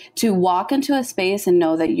 Like, to walk into a space and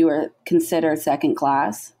know that you are considered second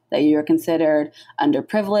class, that you're considered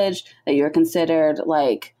underprivileged, that you're considered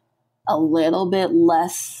like a little bit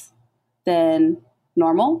less than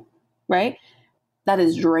normal, right? That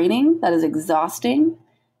is draining. That is exhausting.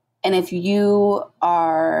 And if you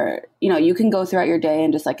are, you can go throughout your day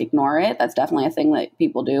and just like ignore it. That's definitely a thing that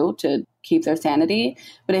people do to keep their sanity.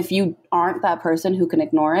 But if you aren't that person who can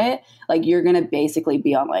ignore it, like, you're going to basically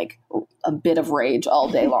be on like a bit of rage all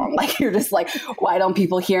day long. Like, you're just like, why don't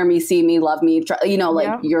people hear me, see me, love me?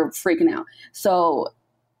 You're freaking out. So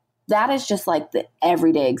that is just like the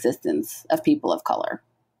everyday existence of people of color.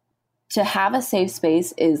 To have a safe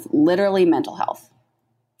space is literally mental health.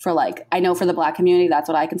 I know for the Black community, that's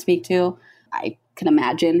what I can speak to. I can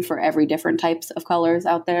imagine for every different types of colors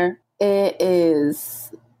out there. It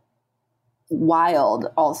is wild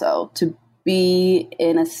also to be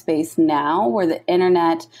in a space now where the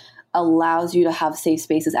internet allows you to have safe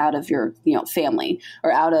spaces out of your, family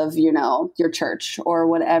or out of, your church or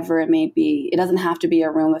whatever it may be. It doesn't have to be a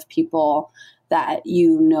room of people that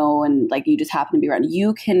and like you just happen to be around.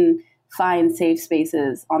 You can find safe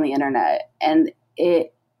spaces on the internet, and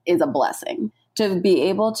it is a blessing to be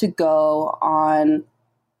able to go on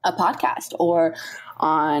a podcast or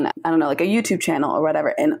on, like a YouTube channel or whatever,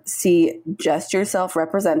 and see just yourself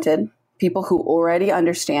represented, people who already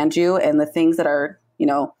understand you and the things that are,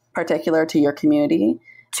 particular to your community,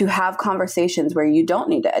 to have conversations where you don't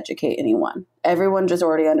need to educate anyone. Everyone just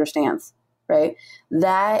already understands, right?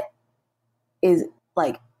 That is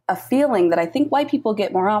like a feeling that I think white people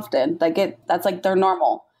get more often. That's like they're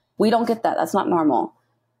normal. We don't get that. That's not normal.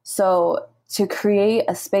 So to create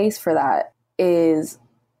a space for that is,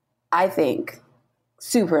 I think,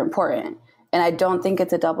 super important. And I don't think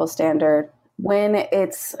it's a double standard when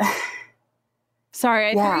it's... Sorry,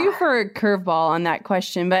 I threw you for a curveball on that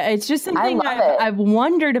question, but it's just something I've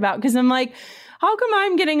wondered about, because I'm like, how come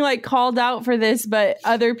I'm getting like called out for this, but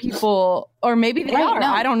other people, or maybe they are. No.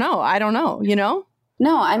 I don't know,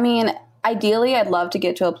 No, I mean, ideally, I'd love to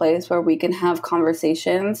get to a place where we can have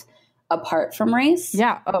conversations apart from race.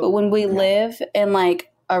 Yeah. But when we live in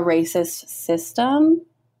like a racist system,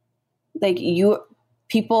 like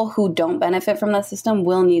people who don't benefit from that system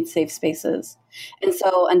will need safe spaces. And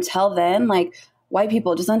so until then, like, white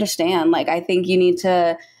people, just understand, like, I think you need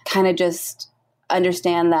to kind of just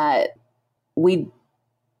understand that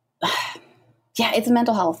it's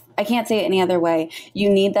mental health. I can't say it any other way. You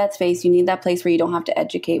need that space. You need that place where you don't have to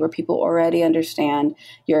educate, where people already understand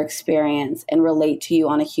your experience and relate to you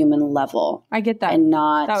on a human level. I get that. And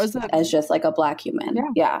not as just like a Black human.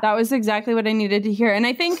 Yeah. That was exactly what I needed to hear. And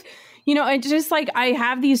I think, it's just like I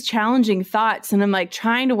have these challenging thoughts and I'm like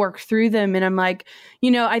trying to work through them. And I'm like,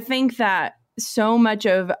 I think that so much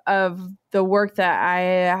of the work that I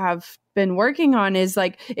have been working on is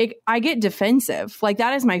like, I get defensive. Like,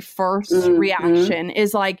 that is my first reaction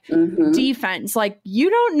is like defense. Like, you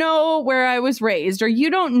don't know where I was raised, or you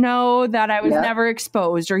don't know that I was never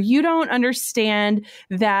exposed, or you don't understand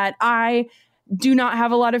that I do not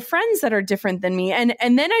have a lot of friends that are different than me. And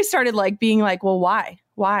then I started like being like, well, why?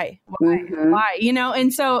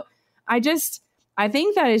 And so I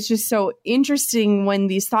think that it's just so interesting when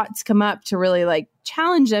these thoughts come up to really like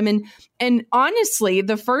challenge them. And honestly,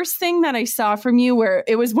 the first thing that I saw from you, where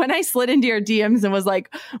it was when I slid into your DMs and was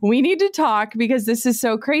like, we need to talk because this is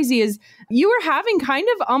so crazy, is you were having kind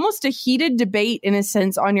of almost a heated debate in a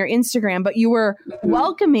sense on your Instagram, but you were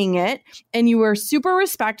welcoming it and you were super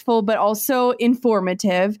respectful, but also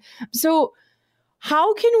informative. So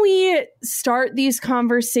how can we start these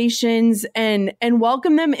conversations and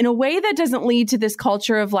welcome them in a way that doesn't lead to this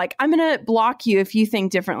culture of like, I'm going to block you if you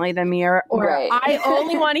think differently than me, or right. I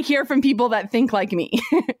only want to hear from people that think like me.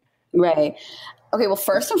 Right. Okay. Well,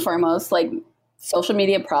 first and foremost, like, social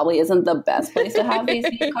media probably isn't the best place to have these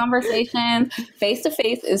deep conversations.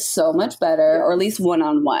 Face-to-face is so much better, or at least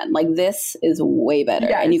one-on-one. Like, this is way better.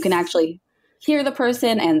 Yes. And you can actually hear the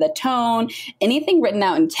person and the tone. Anything written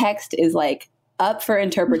out in text is like up for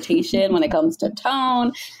interpretation when it comes to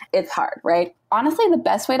tone. It's hard, right? Honestly, the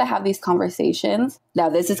best way to have these conversations, now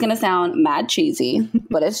this is going to sound mad cheesy,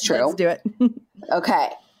 but it's true. Let's do it. Okay.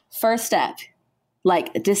 First step,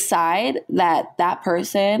 like, decide that that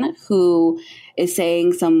person who is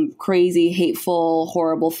saying some crazy, hateful,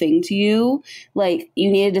 horrible thing to you, like,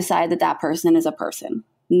 you need to decide that that person is a person.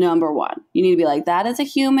 Number one, you need to be like, that is a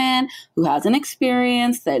human who has an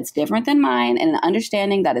experience that's different than mine and an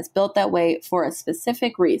understanding that it's built that way for a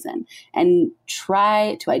specific reason, and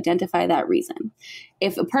try to identify that reason.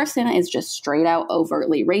 If a person is just straight out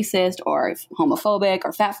overtly racist or homophobic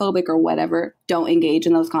or fatphobic or whatever, don't engage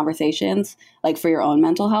in those conversations, like, for your own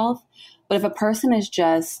mental health. But if a person is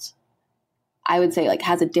just, I would say, like,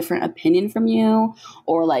 has a different opinion from you,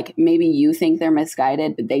 or like maybe you think they're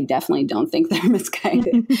misguided, but they definitely don't think they're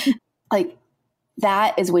misguided. Like,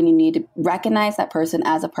 that is when you need to recognize that person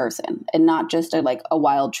as a person and not just a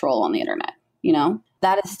wild troll on the internet. You know,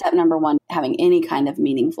 that is step number one, having any kind of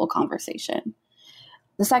meaningful conversation.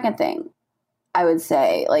 The second thing I would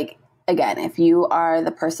say, like, again, if you are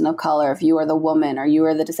the person of color, if you are the woman, or you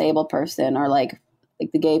are the disabled person, or like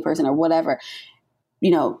the gay person or whatever,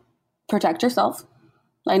 you know, protect yourself.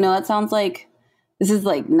 I know that sounds like this is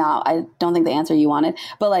like not, I don't think the answer you wanted,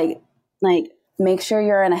 but like make sure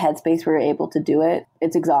you're in a headspace where you're able to do it.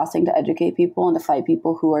 It's exhausting to educate people and to fight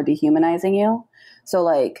people who are dehumanizing you. So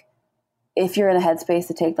like, if you're in a headspace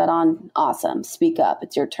to take that on, awesome. Speak up.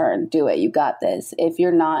 It's your turn. Do it. You got this. If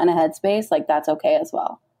you're not in a headspace, like, that's okay as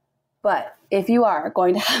well. But if you are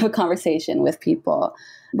going to have a conversation with people,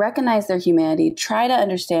 recognize their humanity, try to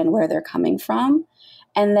understand where they're coming from,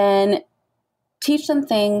 and then teach them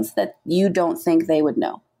things that you don't think they would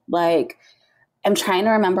know. Like, I'm trying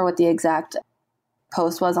to remember what the exact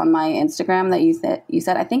post was on my Instagram that you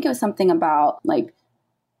said. I think it was something about like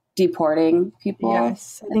deporting people.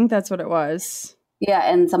 Yes, I think that's what it was. Yeah,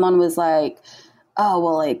 and someone was like, oh,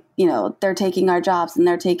 well, like, you know, they're taking our jobs and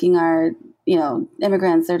they're taking our, you know,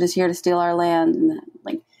 immigrants. They're just here to steal our land. And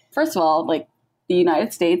like, first of all, like, the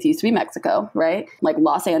United States used to be Mexico, right? Like,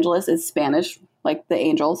 Los Angeles is Spanish, like the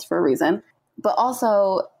angels, for a reason. But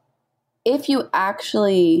also, if you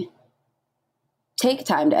actually take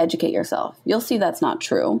time to educate yourself, you'll see that's not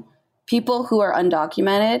true. People who are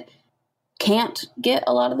undocumented can't get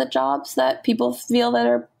a lot of the jobs that people feel that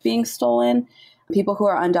are being stolen. People who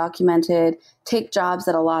are undocumented take jobs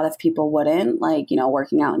that a lot of people wouldn't, like, you know,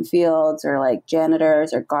 working out in fields, or like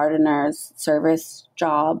janitors or gardeners, service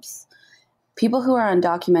jobs. People who are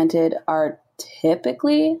undocumented are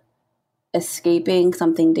typically escaping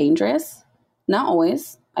something dangerous. Not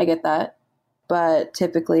always, I get that, but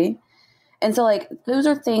typically. And so, like, those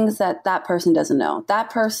are things that that person doesn't know. That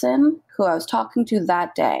person who I was talking to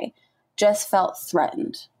that day just felt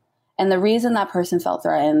threatened. And the reason that person felt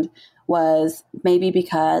threatened was maybe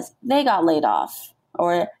because they got laid off,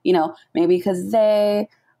 or, you know, maybe because they,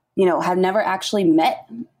 you know, have never actually met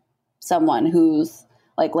someone who's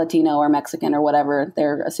like Latino or Mexican or whatever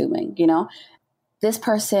they're assuming, you know. This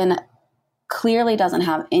person clearly doesn't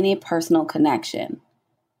have any personal connection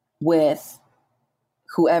with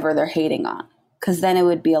whoever they're hating on, because then it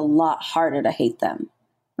would be a lot harder to hate them,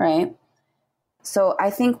 right? So I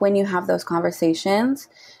think when you have those conversations,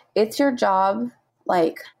 it's your job,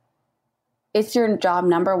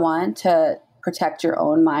 number one, to protect your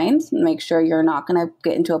own mind and make sure you're not going to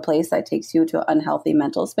get into a place that takes you to an unhealthy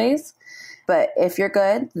mental space. But if you're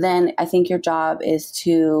good, then I think your job is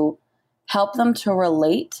to help them to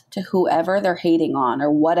relate to whoever they're hating on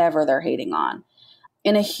or whatever they're hating on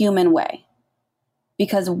in a human way.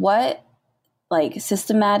 Because what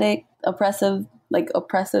systematic oppressive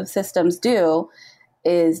systems do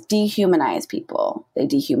is dehumanize people. They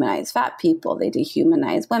dehumanize fat people. They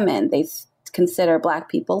dehumanize women. They consider Black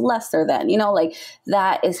people lesser than, you know, like,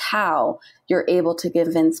 that is how you're able to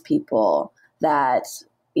convince people that,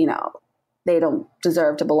 you know, they don't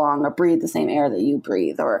deserve to belong or breathe the same air that you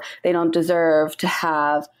breathe, or they don't deserve to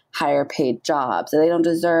have higher paid jobs, or they don't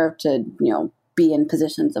deserve to, you know, be in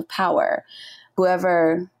positions of power.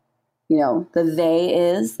 Whoever, you know, the they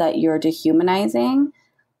is that you're dehumanizing,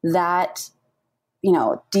 that, you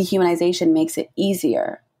know, dehumanization makes it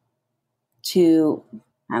easier to,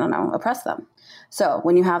 I don't know, oppress them. So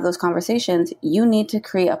when you have those conversations, you need to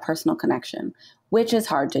create a personal connection, which is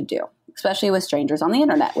hard to do, especially with strangers on the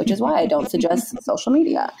internet, which is why I don't suggest social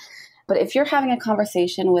media. But if you're having a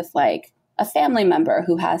conversation with like a family member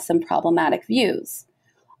who has some problematic views,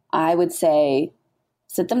 I would say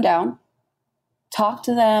sit them down, talk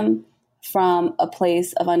to them from a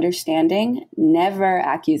place of understanding, never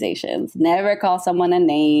accusations, never call someone a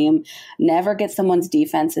name, never get someone's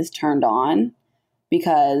defenses turned on,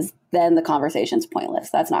 because then the conversation's pointless.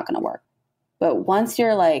 That's not going to work. But once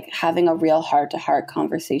you're like having a real heart-to-heart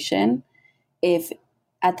conversation, if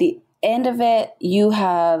at the end of it you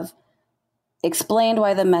have explained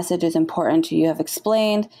why the message is important to you, have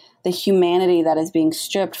explained the humanity that is being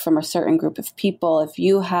stripped from a certain group of people, if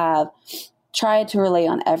you have tried to relate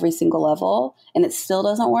on every single level and it still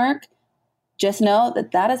doesn't work, just know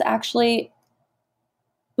that that is actually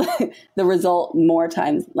the result more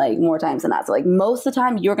times than not. So like most of the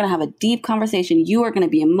time you're going to have a deep conversation. You are going to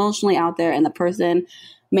be emotionally out there and the person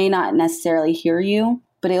may not necessarily hear you,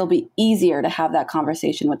 but it'll be easier to have that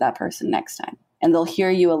conversation with that person next time. And they'll hear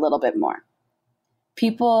you a little bit more.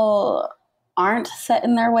 People aren't set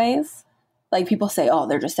in their ways. Like people say, oh,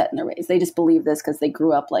 they're just set in their ways. They just believe this because they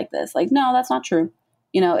grew up like this. Like, no, that's not true.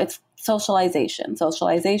 You know, it's socialization.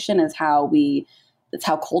 Socialization is it's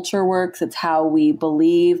how culture works. It's how we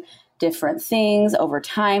believe different things over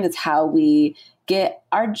time. It's how we get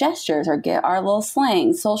our gestures or get our little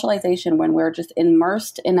slang. Socialization, when we're just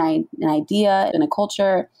immersed in an idea, in a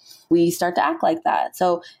culture, we start to act like that.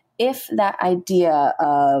 So if that idea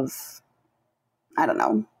of, I don't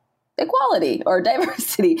know, equality or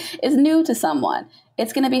diversity is new to someone,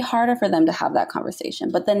 it's going to be harder for them to have that conversation.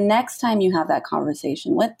 But the next time you have that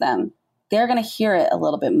conversation with them, they're going to hear it a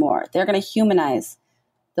little bit more. They're going to humanize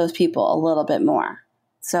those people a little bit more.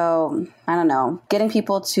 So, I don't know, getting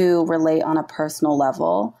people to relate on a personal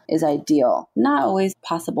level is ideal. Not always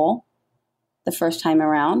possible the first time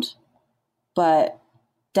around, but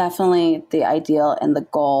definitely the ideal and the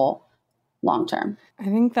goal long term. I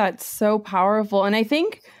think that's so powerful. And I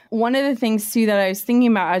think one of the things too that I was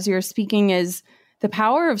thinking about as you were speaking is the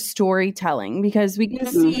power of storytelling, because we can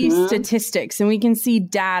see statistics and we can see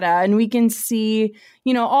data and we can see,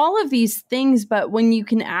 you know, all of these things. But when you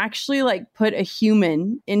can actually like put a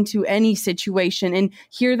human into any situation and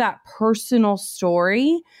hear that personal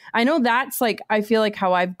story, I know that's like, I feel like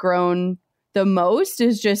how I've grown the most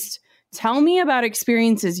is just tell me about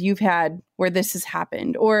experiences you've had where this has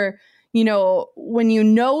happened, or you know, when you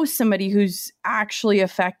know somebody who's actually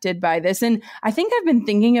affected by this. And I think I've been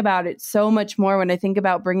thinking about it so much more when I think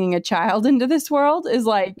about bringing a child into this world is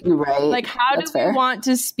like, right. Like how That's do we fair. want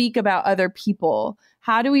to speak about other people?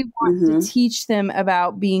 How do we want to teach them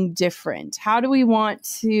about being different? How do we want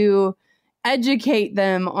to educate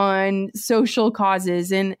them on social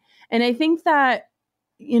causes? And I think that,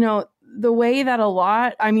 you know, the way that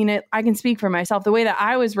I can speak for myself, the way that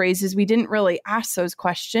I was raised is we didn't really ask those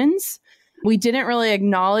questions. We didn't really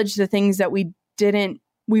acknowledge the things that we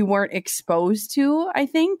weren't exposed to, I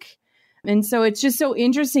think. And so it's just so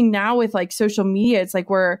interesting now with like social media. It's like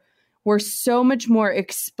we're so much more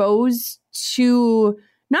exposed to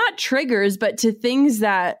not triggers, but to things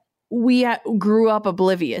that we grew up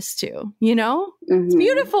oblivious to, you know? It's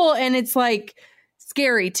beautiful and it's like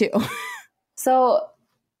scary too. So,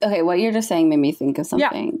 okay, what you're just saying made me think of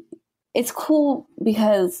something. Yeah. It's cool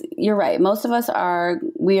because you're right. Most of us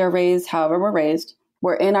we are raised however we're raised.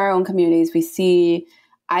 We're in our own communities. We see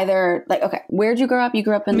either like, okay, where'd you grow up? You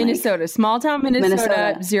grew up in Minnesota, small town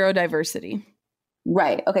Minnesota, zero diversity.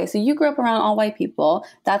 Right. Okay. So you grew up around all white people.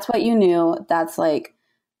 That's what you knew. That's like,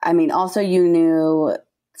 I mean, also you knew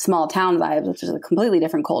small town vibes, which is a completely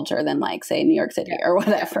different culture than like, say, New York City or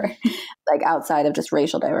whatever. Like outside of just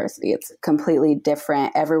racial diversity, it's completely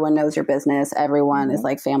different. Everyone knows your business. Everyone is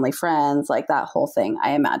like family friends, like that whole thing,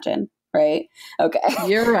 I imagine. Right. Okay.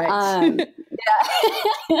 You're right.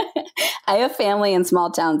 Yeah. I have family in small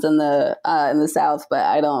towns in the South, but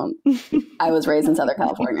I was raised in Southern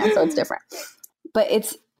California, so it's different. But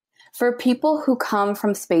it's for people who come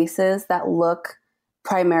from spaces that look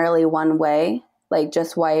primarily one way, like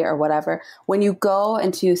just white or whatever. When you go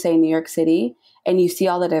into, say, New York City and you see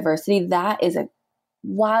all the diversity, that is a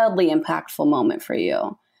wildly impactful moment for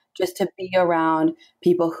you. Just to be around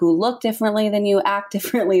people who look differently than you, act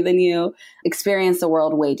differently than you, experience the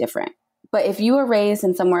world way different. But if you were raised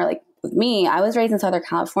in somewhere like with me, I was raised in Southern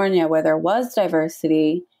California where there was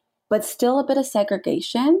diversity, but still a bit of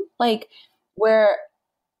segregation, like where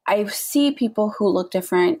I see people who look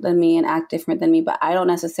different than me and act different than me, but I don't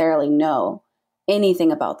necessarily know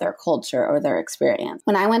anything about their culture or their experience.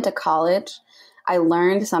 When I went to college, I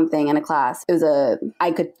learned something in a class.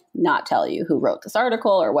 I could not tell you who wrote this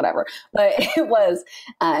article or whatever, but it was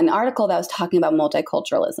an article that was talking about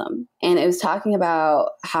multiculturalism. And it was talking about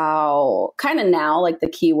how kind of now like the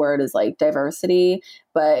key word is like diversity,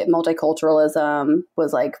 but multiculturalism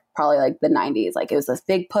was like probably like the 90s. Like it was this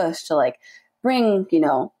big push to like bring, you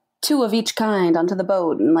know, two of each kind onto the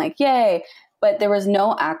boat and like, yay. But there was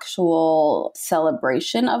no actual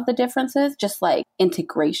celebration of the differences, just like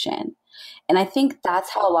integration. And I think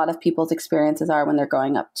that's how a lot of people's experiences are when they're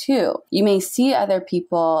growing up too. You may see other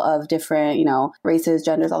people of different, you know, races,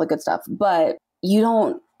 genders, all the good stuff, but you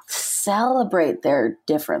don't celebrate their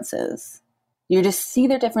differences. You just see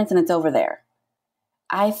their difference and it's over there.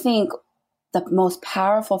 I think the most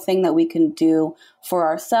powerful thing that we can do for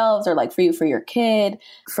ourselves or like for you, for your kid,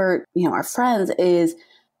 for, you know, our friends is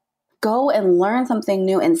go and learn something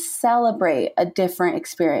new and celebrate a different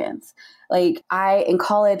experience. Like in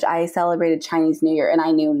college, I celebrated Chinese New Year and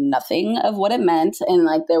I knew nothing of what it meant. And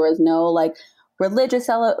like, there was no like religious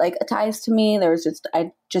ties to me.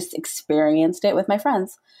 I just experienced it with my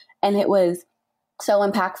friends and it was so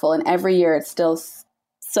impactful. And every year it's still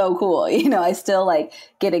so cool. You know, I still like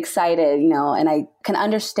get excited, you know, and I can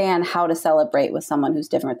understand how to celebrate with someone who's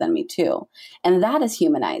different than me too. And that is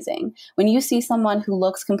humanizing. When you see someone who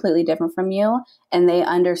looks completely different from you and they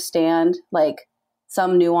understand like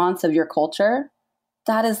some nuance of your culture,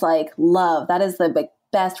 that is like love. That is the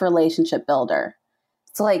best relationship builder.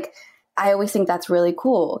 So like, I always think that's really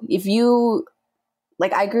cool. If you,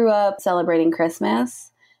 like I grew up celebrating Christmas,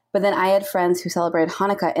 but then I had friends who celebrated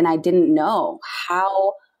Hanukkah and I didn't know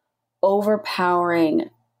how overpowering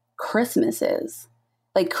Christmas is.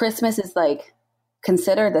 Like Christmas is like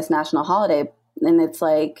considered this national holiday and it's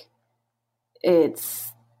like,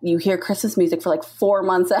 you hear Christmas music for like 4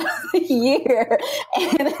 months out of the year.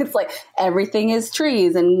 And it's like, everything is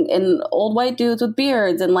trees and old white dudes with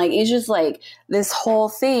beards. And like, it's just like this whole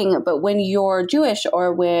thing. But when you're Jewish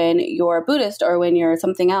or when you're Buddhist or when you're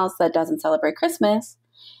something else that doesn't celebrate Christmas,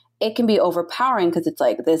 it can be overpowering because it's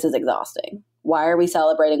like, this is exhausting. Why are we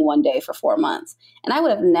celebrating one day for 4 months? And I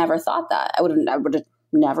would have never thought that. I would have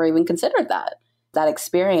never even considered that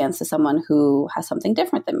experience to someone who has something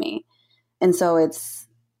different than me. And so it's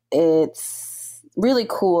really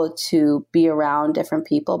cool to be around different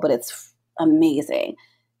people, but it's amazing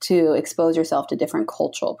to expose yourself to different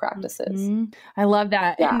cultural practices. Mm-hmm. I love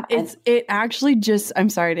that. Yeah, and it actually just, I'm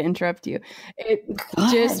sorry to interrupt you. It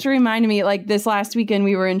just reminded me, like this last weekend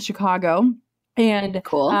we were in Chicago and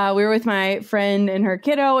cool. We were with my friend and her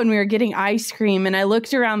kiddo and we were getting ice cream and I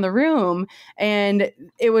looked around the room and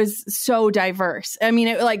it was so diverse. I mean,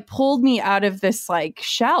 it like pulled me out of this like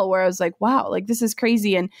shell where I was like, wow, like this is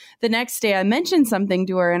crazy. And the next day I mentioned something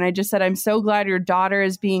to her and I just said, I'm so glad your daughter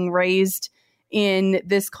is being raised in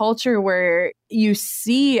this culture where you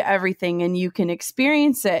see everything and you can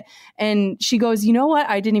experience it. And she goes, you know what?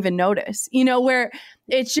 I didn't even notice, you know, where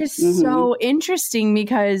it's just so interesting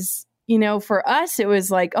because, you know, for us, it was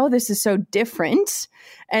like, oh, this is so different.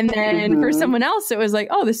 And then for someone else, it was like,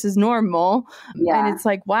 oh, this is normal. Yeah. And it's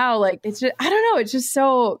like, wow, like, it's just, I don't know. It's just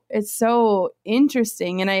it's so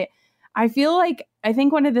interesting. And I feel like, I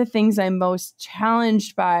think one of the things I'm most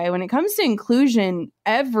challenged by when it comes to inclusion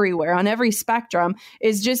everywhere on every spectrum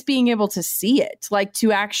is just being able to see it, like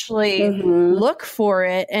to actually look for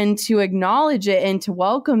it and to acknowledge it and to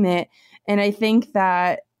welcome it. And I think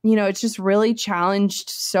that, you know, it's just really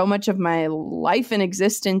challenged so much of my life and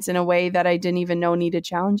existence in a way that I didn't even know needed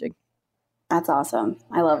challenging. That's awesome.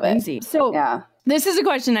 I love it. Easy. So yeah, this is a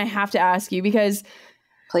question I have to ask you because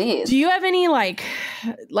please. Do you have any like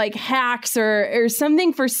hacks or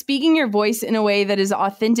something for speaking your voice in a way that is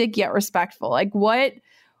authentic yet respectful? Like what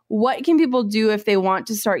can people do if they want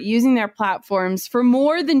to start using their platforms for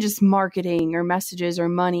more than just marketing or messages or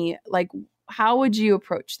money? Like how would you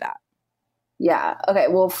approach that? Yeah. Okay.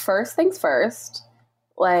 Well, first things first,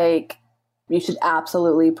 like you should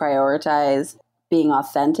absolutely prioritize being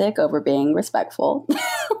authentic over being respectful.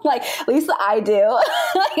 Like, at least I do.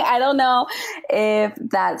 Like, I don't know if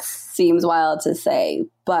that seems wild to say,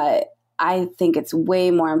 but I think it's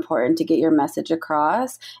way more important to get your message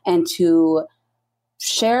across and to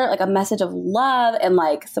share like a message of love and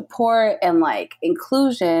like support and like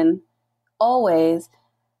inclusion always.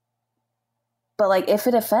 But like, if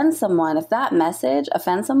it offends someone, if that message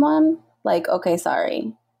offends someone, like, okay,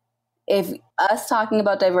 sorry. If us talking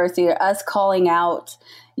about diversity or us calling out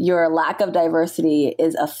your lack of diversity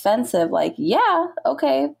is offensive, like, yeah,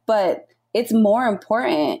 okay. But it's more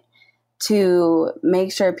important to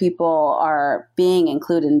make sure people are being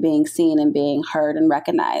included and being seen and being heard and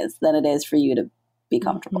recognized than it is for you to be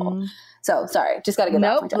comfortable. So sorry, just got to get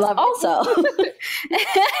that off my chest. Also,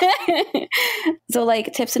 so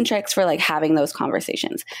like tips and tricks for like having those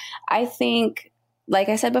conversations. I think, like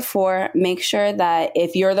I said before, make sure that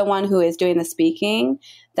if you're the one who is doing the speaking,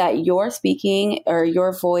 that your speaking or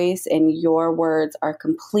your voice and your words are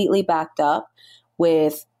completely backed up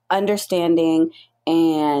with understanding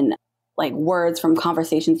and like words from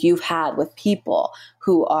conversations you've had with people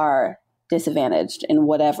who are disadvantaged in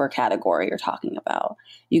whatever category you're talking about.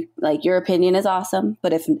 You like, your opinion is awesome,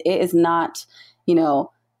 but if it is not, you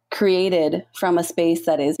know, created from a space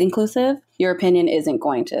that is inclusive, your opinion isn't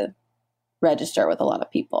going to register with a lot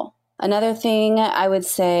of people. Another thing I would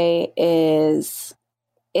say is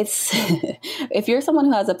it's if you're someone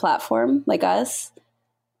who has a platform like us,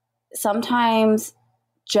 sometimes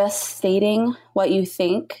just stating what you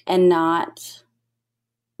think and not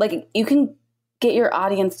like, you can get your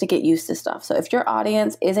audience to get used to stuff. So if your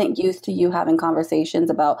audience isn't used to you having conversations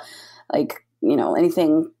about like, you know,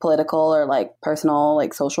 anything political or like personal,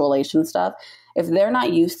 like social relation stuff, if they're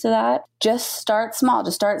not used to that, just start small.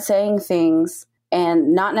 Just start saying things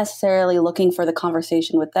and not necessarily looking for the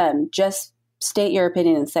conversation with them. Just state your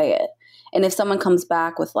opinion and say it. And if someone comes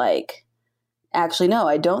back with like, actually, no,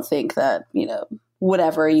 I don't think that, you know,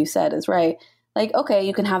 whatever you said is right. Like, okay,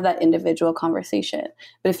 you can have that individual conversation.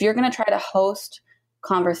 But if you're going to try to host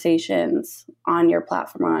conversations on your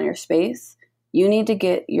platform or on your space, you need to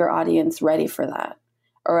get your audience ready for that.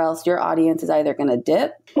 Or else your audience is either going to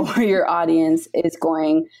dip or your audience is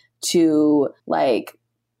going to like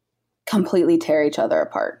completely tear each other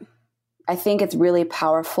apart. I think it's really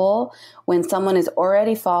powerful when someone is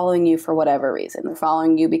already following you for whatever reason. They're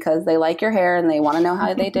following you because they like your hair and they want to know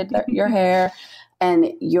how they did your hair.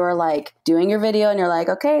 And you're like doing your video and you're like,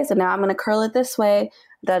 okay, so now I'm going to curl it this way.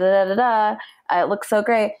 Da, da, da, da, da. It looks so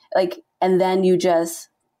great. Like, and then you just,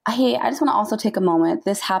 I just want to also take a moment.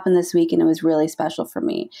 This happened this week and it was really special for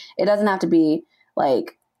me. It doesn't have to be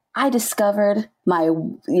like, I discovered my,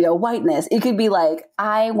 whiteness. It could be like,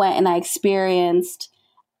 I went and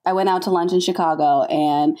I went out to lunch in Chicago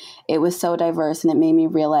and it was so diverse and it made me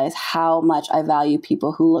realize how much I value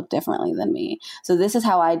people who look differently than me. So this is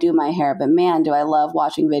how I do my hair, but man, do I love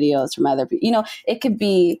watching videos from other people. It could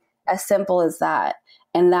be as simple as that.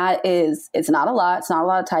 And that is, it's not a lot. It's not a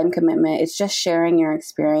lot of time commitment. It's just sharing your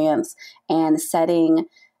experience and setting,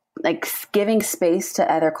 like giving space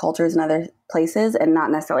to other cultures and other places and not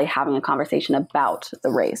necessarily having a conversation about the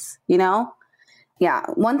race, Yeah.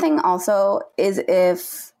 One thing also is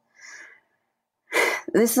if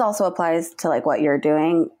this also applies to like what you're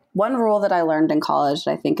doing. One rule that I learned in college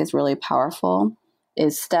that I think is really powerful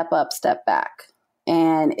is step up, step back.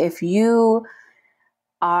 And if you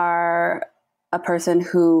are a person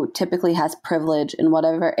who typically has privilege in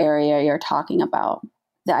whatever area you're talking about,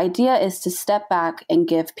 the idea is to step back and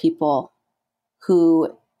give people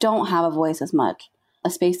who don't have a voice as much a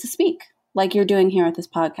space to speak, like you're doing here at this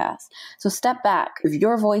podcast. So step back. If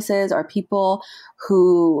your voices are people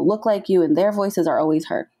who look like you and their voices are always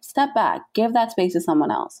heard, step back, give that space to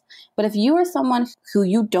someone else. But if you are someone who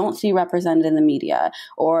you don't see represented in the media,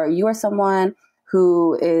 or you are someone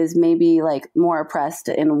who is maybe like more oppressed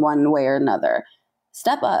in one way or another,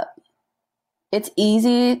 step up. It's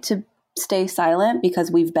easy to stay silent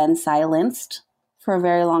because we've been silenced for a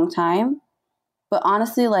very long time. But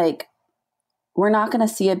honestly, like, we're not going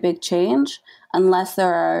to see a big change unless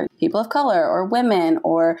there are people of color or women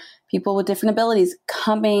or people with different abilities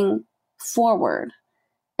coming forward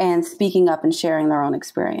and speaking up and sharing their own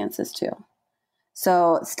experiences too.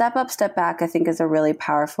 So step up, step back, I think is a really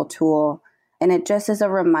powerful tool. And it just is a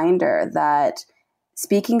reminder that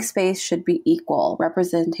speaking space should be equal.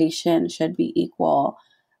 Representation should be equal.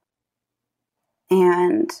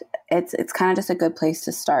 And it's kind of just a good place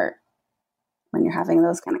to start when you're having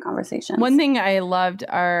those kind of conversations. One thing I loved,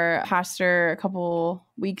 our pastor a couple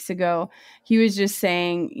weeks ago, he was just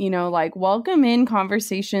saying, like, welcome in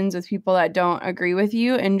conversations with people that don't agree with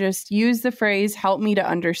you and just use the phrase, help me to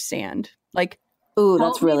understand. Like, ooh,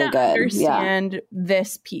 that's really good. Understand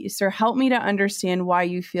this piece, or help me to understand why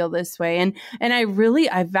you feel this way. And I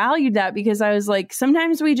valued that because I was like,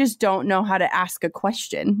 sometimes we just don't know how to ask a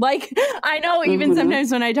question. Like, I know even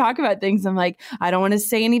sometimes when I talk about things, I'm like, I don't want to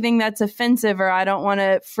say anything that's offensive, or I don't want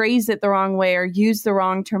to phrase it the wrong way or use the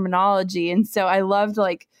wrong terminology. And so I loved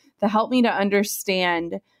like the help me to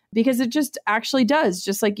understand, because it just actually does,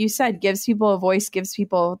 just like you said, gives people a voice, gives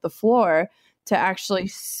people the floor to actually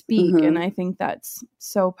speak. And I think that's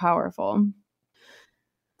so powerful.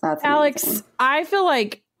 That's Alex, amazing. I feel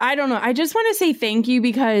like, I don't know, I just want to say thank you,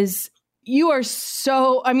 because you are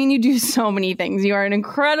so, you do so many things. You are an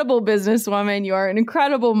incredible businesswoman. You are an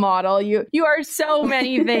incredible model. You are so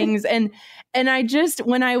many things. And I just,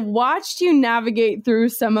 when I watched you navigate through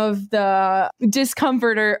some of the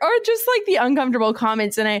discomfort or just like the uncomfortable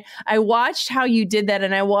comments, and I watched how you did that,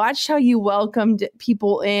 and I watched how you welcomed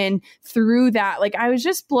people in through that, like I was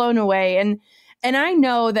just blown away. And I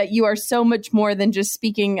know that you are so much more than just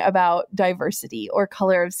speaking about diversity or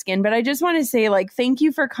color of skin, but I just want to say, like, thank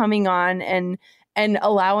you for coming on and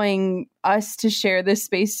allowing us to share this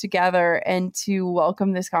space together and to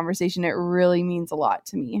welcome this conversation. It really means a lot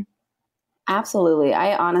to me. Absolutely.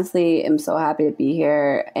 I honestly am so happy to be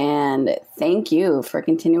here, and thank you for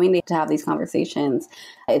continuing to have these conversations.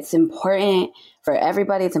 It's important for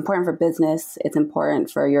everybody. It's important for business. It's important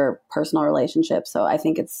for your personal relationship. So I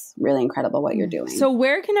think it's really incredible what you're doing. So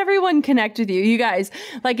where can everyone connect with you? You guys,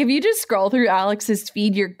 like if you just scroll through Alex's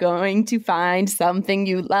feed, you're going to find something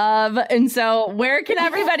you love. And so where can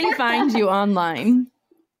everybody find you online?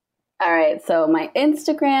 All right. So my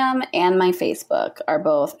Instagram and my Facebook are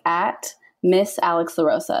both at Miss Alex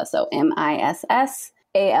LaRosa. So MissAlexLaRosa.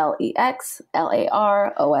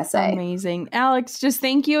 Amazing. Alex, just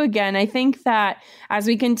thank you again. I think that as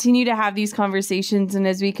we continue to have these conversations and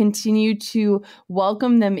as we continue to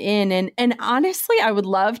welcome them in, and honestly, I would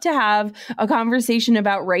love to have a conversation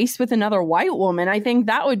about race with another white woman. I think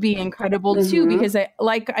that would be incredible too, because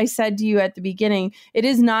like I said to you at the beginning, it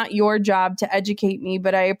is not your job to educate me,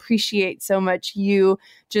 but I appreciate so much you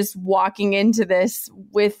just walking into this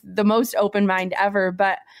with the most open mind ever.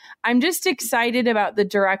 But I'm just excited about the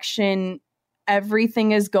direction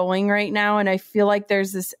everything is going right now. And I feel like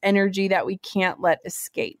there's this energy that we can't let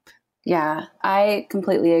escape. Yeah, I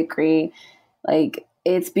completely agree. Like,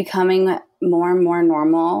 it's becoming more and more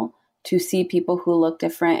normal to see people who look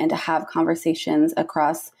different and to have conversations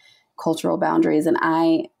across cultural boundaries. And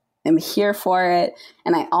I am here for it.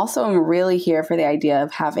 And I also am really here for the idea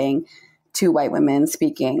of having two white women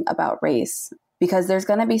speaking about race, because there's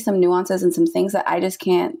going to be some nuances and some things that I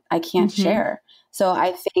can't share. So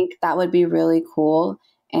I think that would be really cool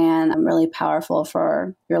and really powerful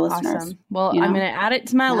for your listeners. Awesome. Well, I'm going to add it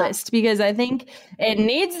to my list because I think it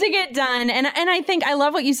needs to get done. And I think I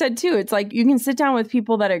love what you said too. It's like you can sit down with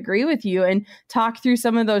people that agree with you and talk through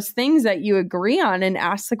some of those things that you agree on and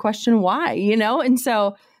ask the question why, And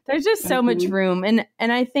so there's just so much room. And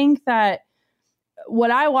I think that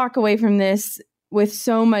what I walk away from this with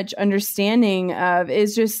so much understanding of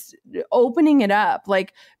is just opening it up.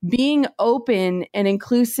 Like, being open and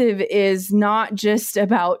inclusive is not just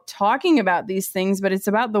about talking about these things, but it's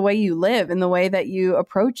about the way you live and the way that you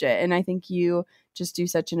approach it. And I think you just do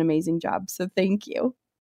such an amazing job. So thank you.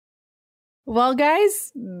 Well,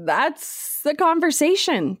 guys, that's the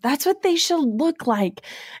conversation. That's what they should look like.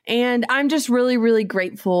 And I'm just really, really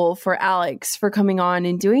grateful for Alex for coming on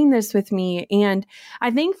and doing this with me. And I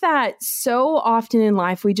think that so often in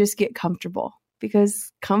life, we just get comfortable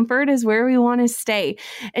because comfort is where we want to stay.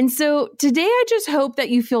 And so today, I just hope that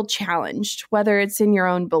you feel challenged, whether it's in your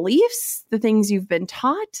own beliefs, the things you've been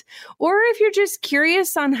taught, or if you're just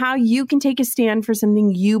curious on how you can take a stand for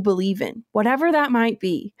something you believe in, whatever that might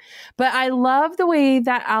be. But I love the way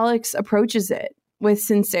that Alex approaches it, with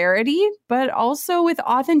sincerity, but also with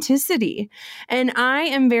authenticity. And I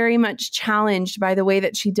am very much challenged by the way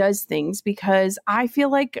that she does things because I feel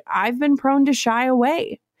like I've been prone to shy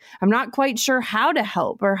away. I'm not quite sure how to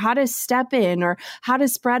help or how to step in or how to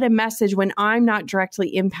spread a message when I'm not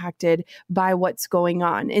directly impacted by what's going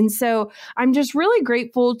on. And so I'm just really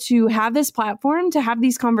grateful to have this platform to have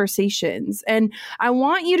these conversations. And I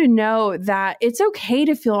want you to know that it's okay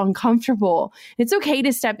to feel uncomfortable. It's okay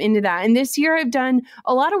to step into that. And this year I've done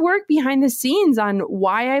a lot of work behind the scenes on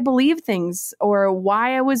why I believe things or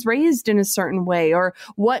why I was raised in a certain way or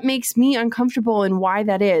what makes me uncomfortable and why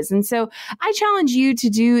that is. And so I challenge you to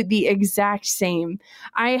do the exact same.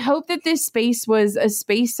 I hope that this space was a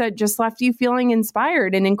space that just left you feeling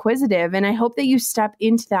inspired and inquisitive. And I hope that you step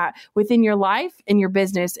into that within your life and your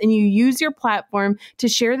business and you use your platform to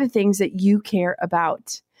share the things that you care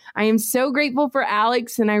about. I am so grateful for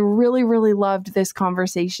Alex, and I really, really loved this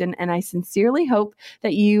conversation, and I sincerely hope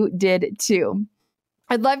that you did too.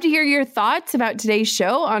 I'd love to hear your thoughts about today's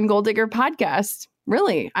show on Goal Digger Podcast.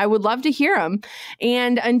 Really, I would love to hear them.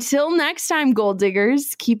 And until next time, Goal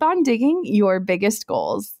Diggers, keep on digging your biggest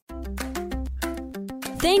goals.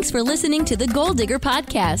 Thanks for listening to the Goal Digger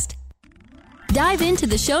Podcast. Dive into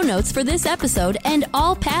the show notes for this episode and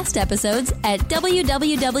all past episodes at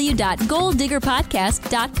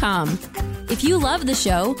www.goaldiggerpodcast.com. If you love the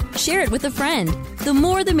show, share it with a friend. The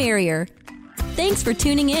more the merrier. Thanks for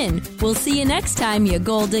tuning in. We'll see you next time, you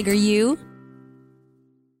Goal Digger, you.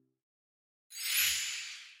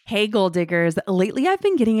 Hey, Goal Diggers. Lately, I've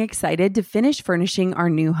been getting excited to finish furnishing our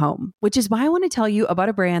new home, which is why I want to tell you about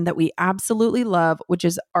a brand that we absolutely love, which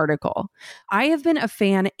is Article. I have been a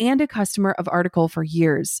fan and a customer of Article for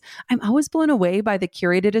years. I'm always blown away by the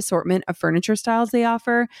curated assortment of furniture styles they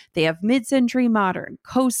offer. They have mid-century modern,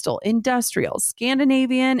 coastal, industrial,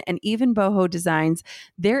 Scandinavian, and even boho designs.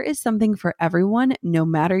 There is something for everyone, no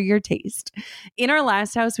matter your taste. In our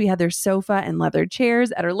last house, we had their sofa and leather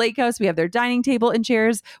chairs. At our lake house, we have their dining table and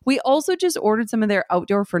chairs. We also just ordered some of their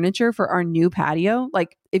outdoor furniture for our new patio.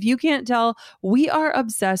 Like, if you can't tell, we are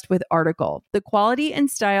obsessed with Article. The quality and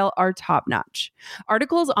style are top notch.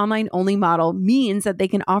 Article's online only model means that they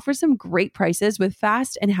can offer some great prices with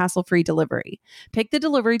fast and hassle-free delivery. Pick the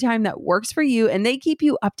delivery time that works for you, and they keep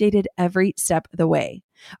you updated every step of the way.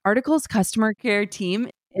 Article's customer care team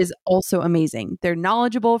is also amazing. They're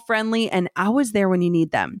knowledgeable, friendly, and always there when you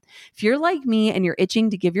need them. If you're like me and you're itching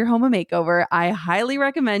to give your home a makeover, I highly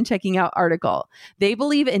recommend checking out Article. They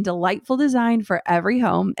believe in delightful design for every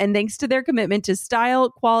home, and thanks to their commitment to style,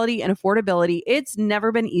 quality, and affordability, it's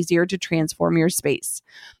never been easier to transform your space.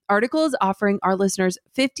 Article is offering our listeners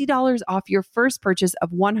 $50 off your first purchase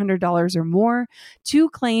of $100 or more. To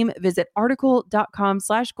claim, visit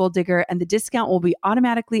article.com/goaldigger and the discount will be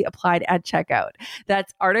automatically applied at checkout.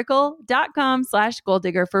 That's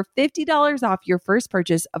article.com/goaldigger for $50 off your first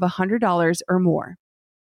purchase of $100 or more.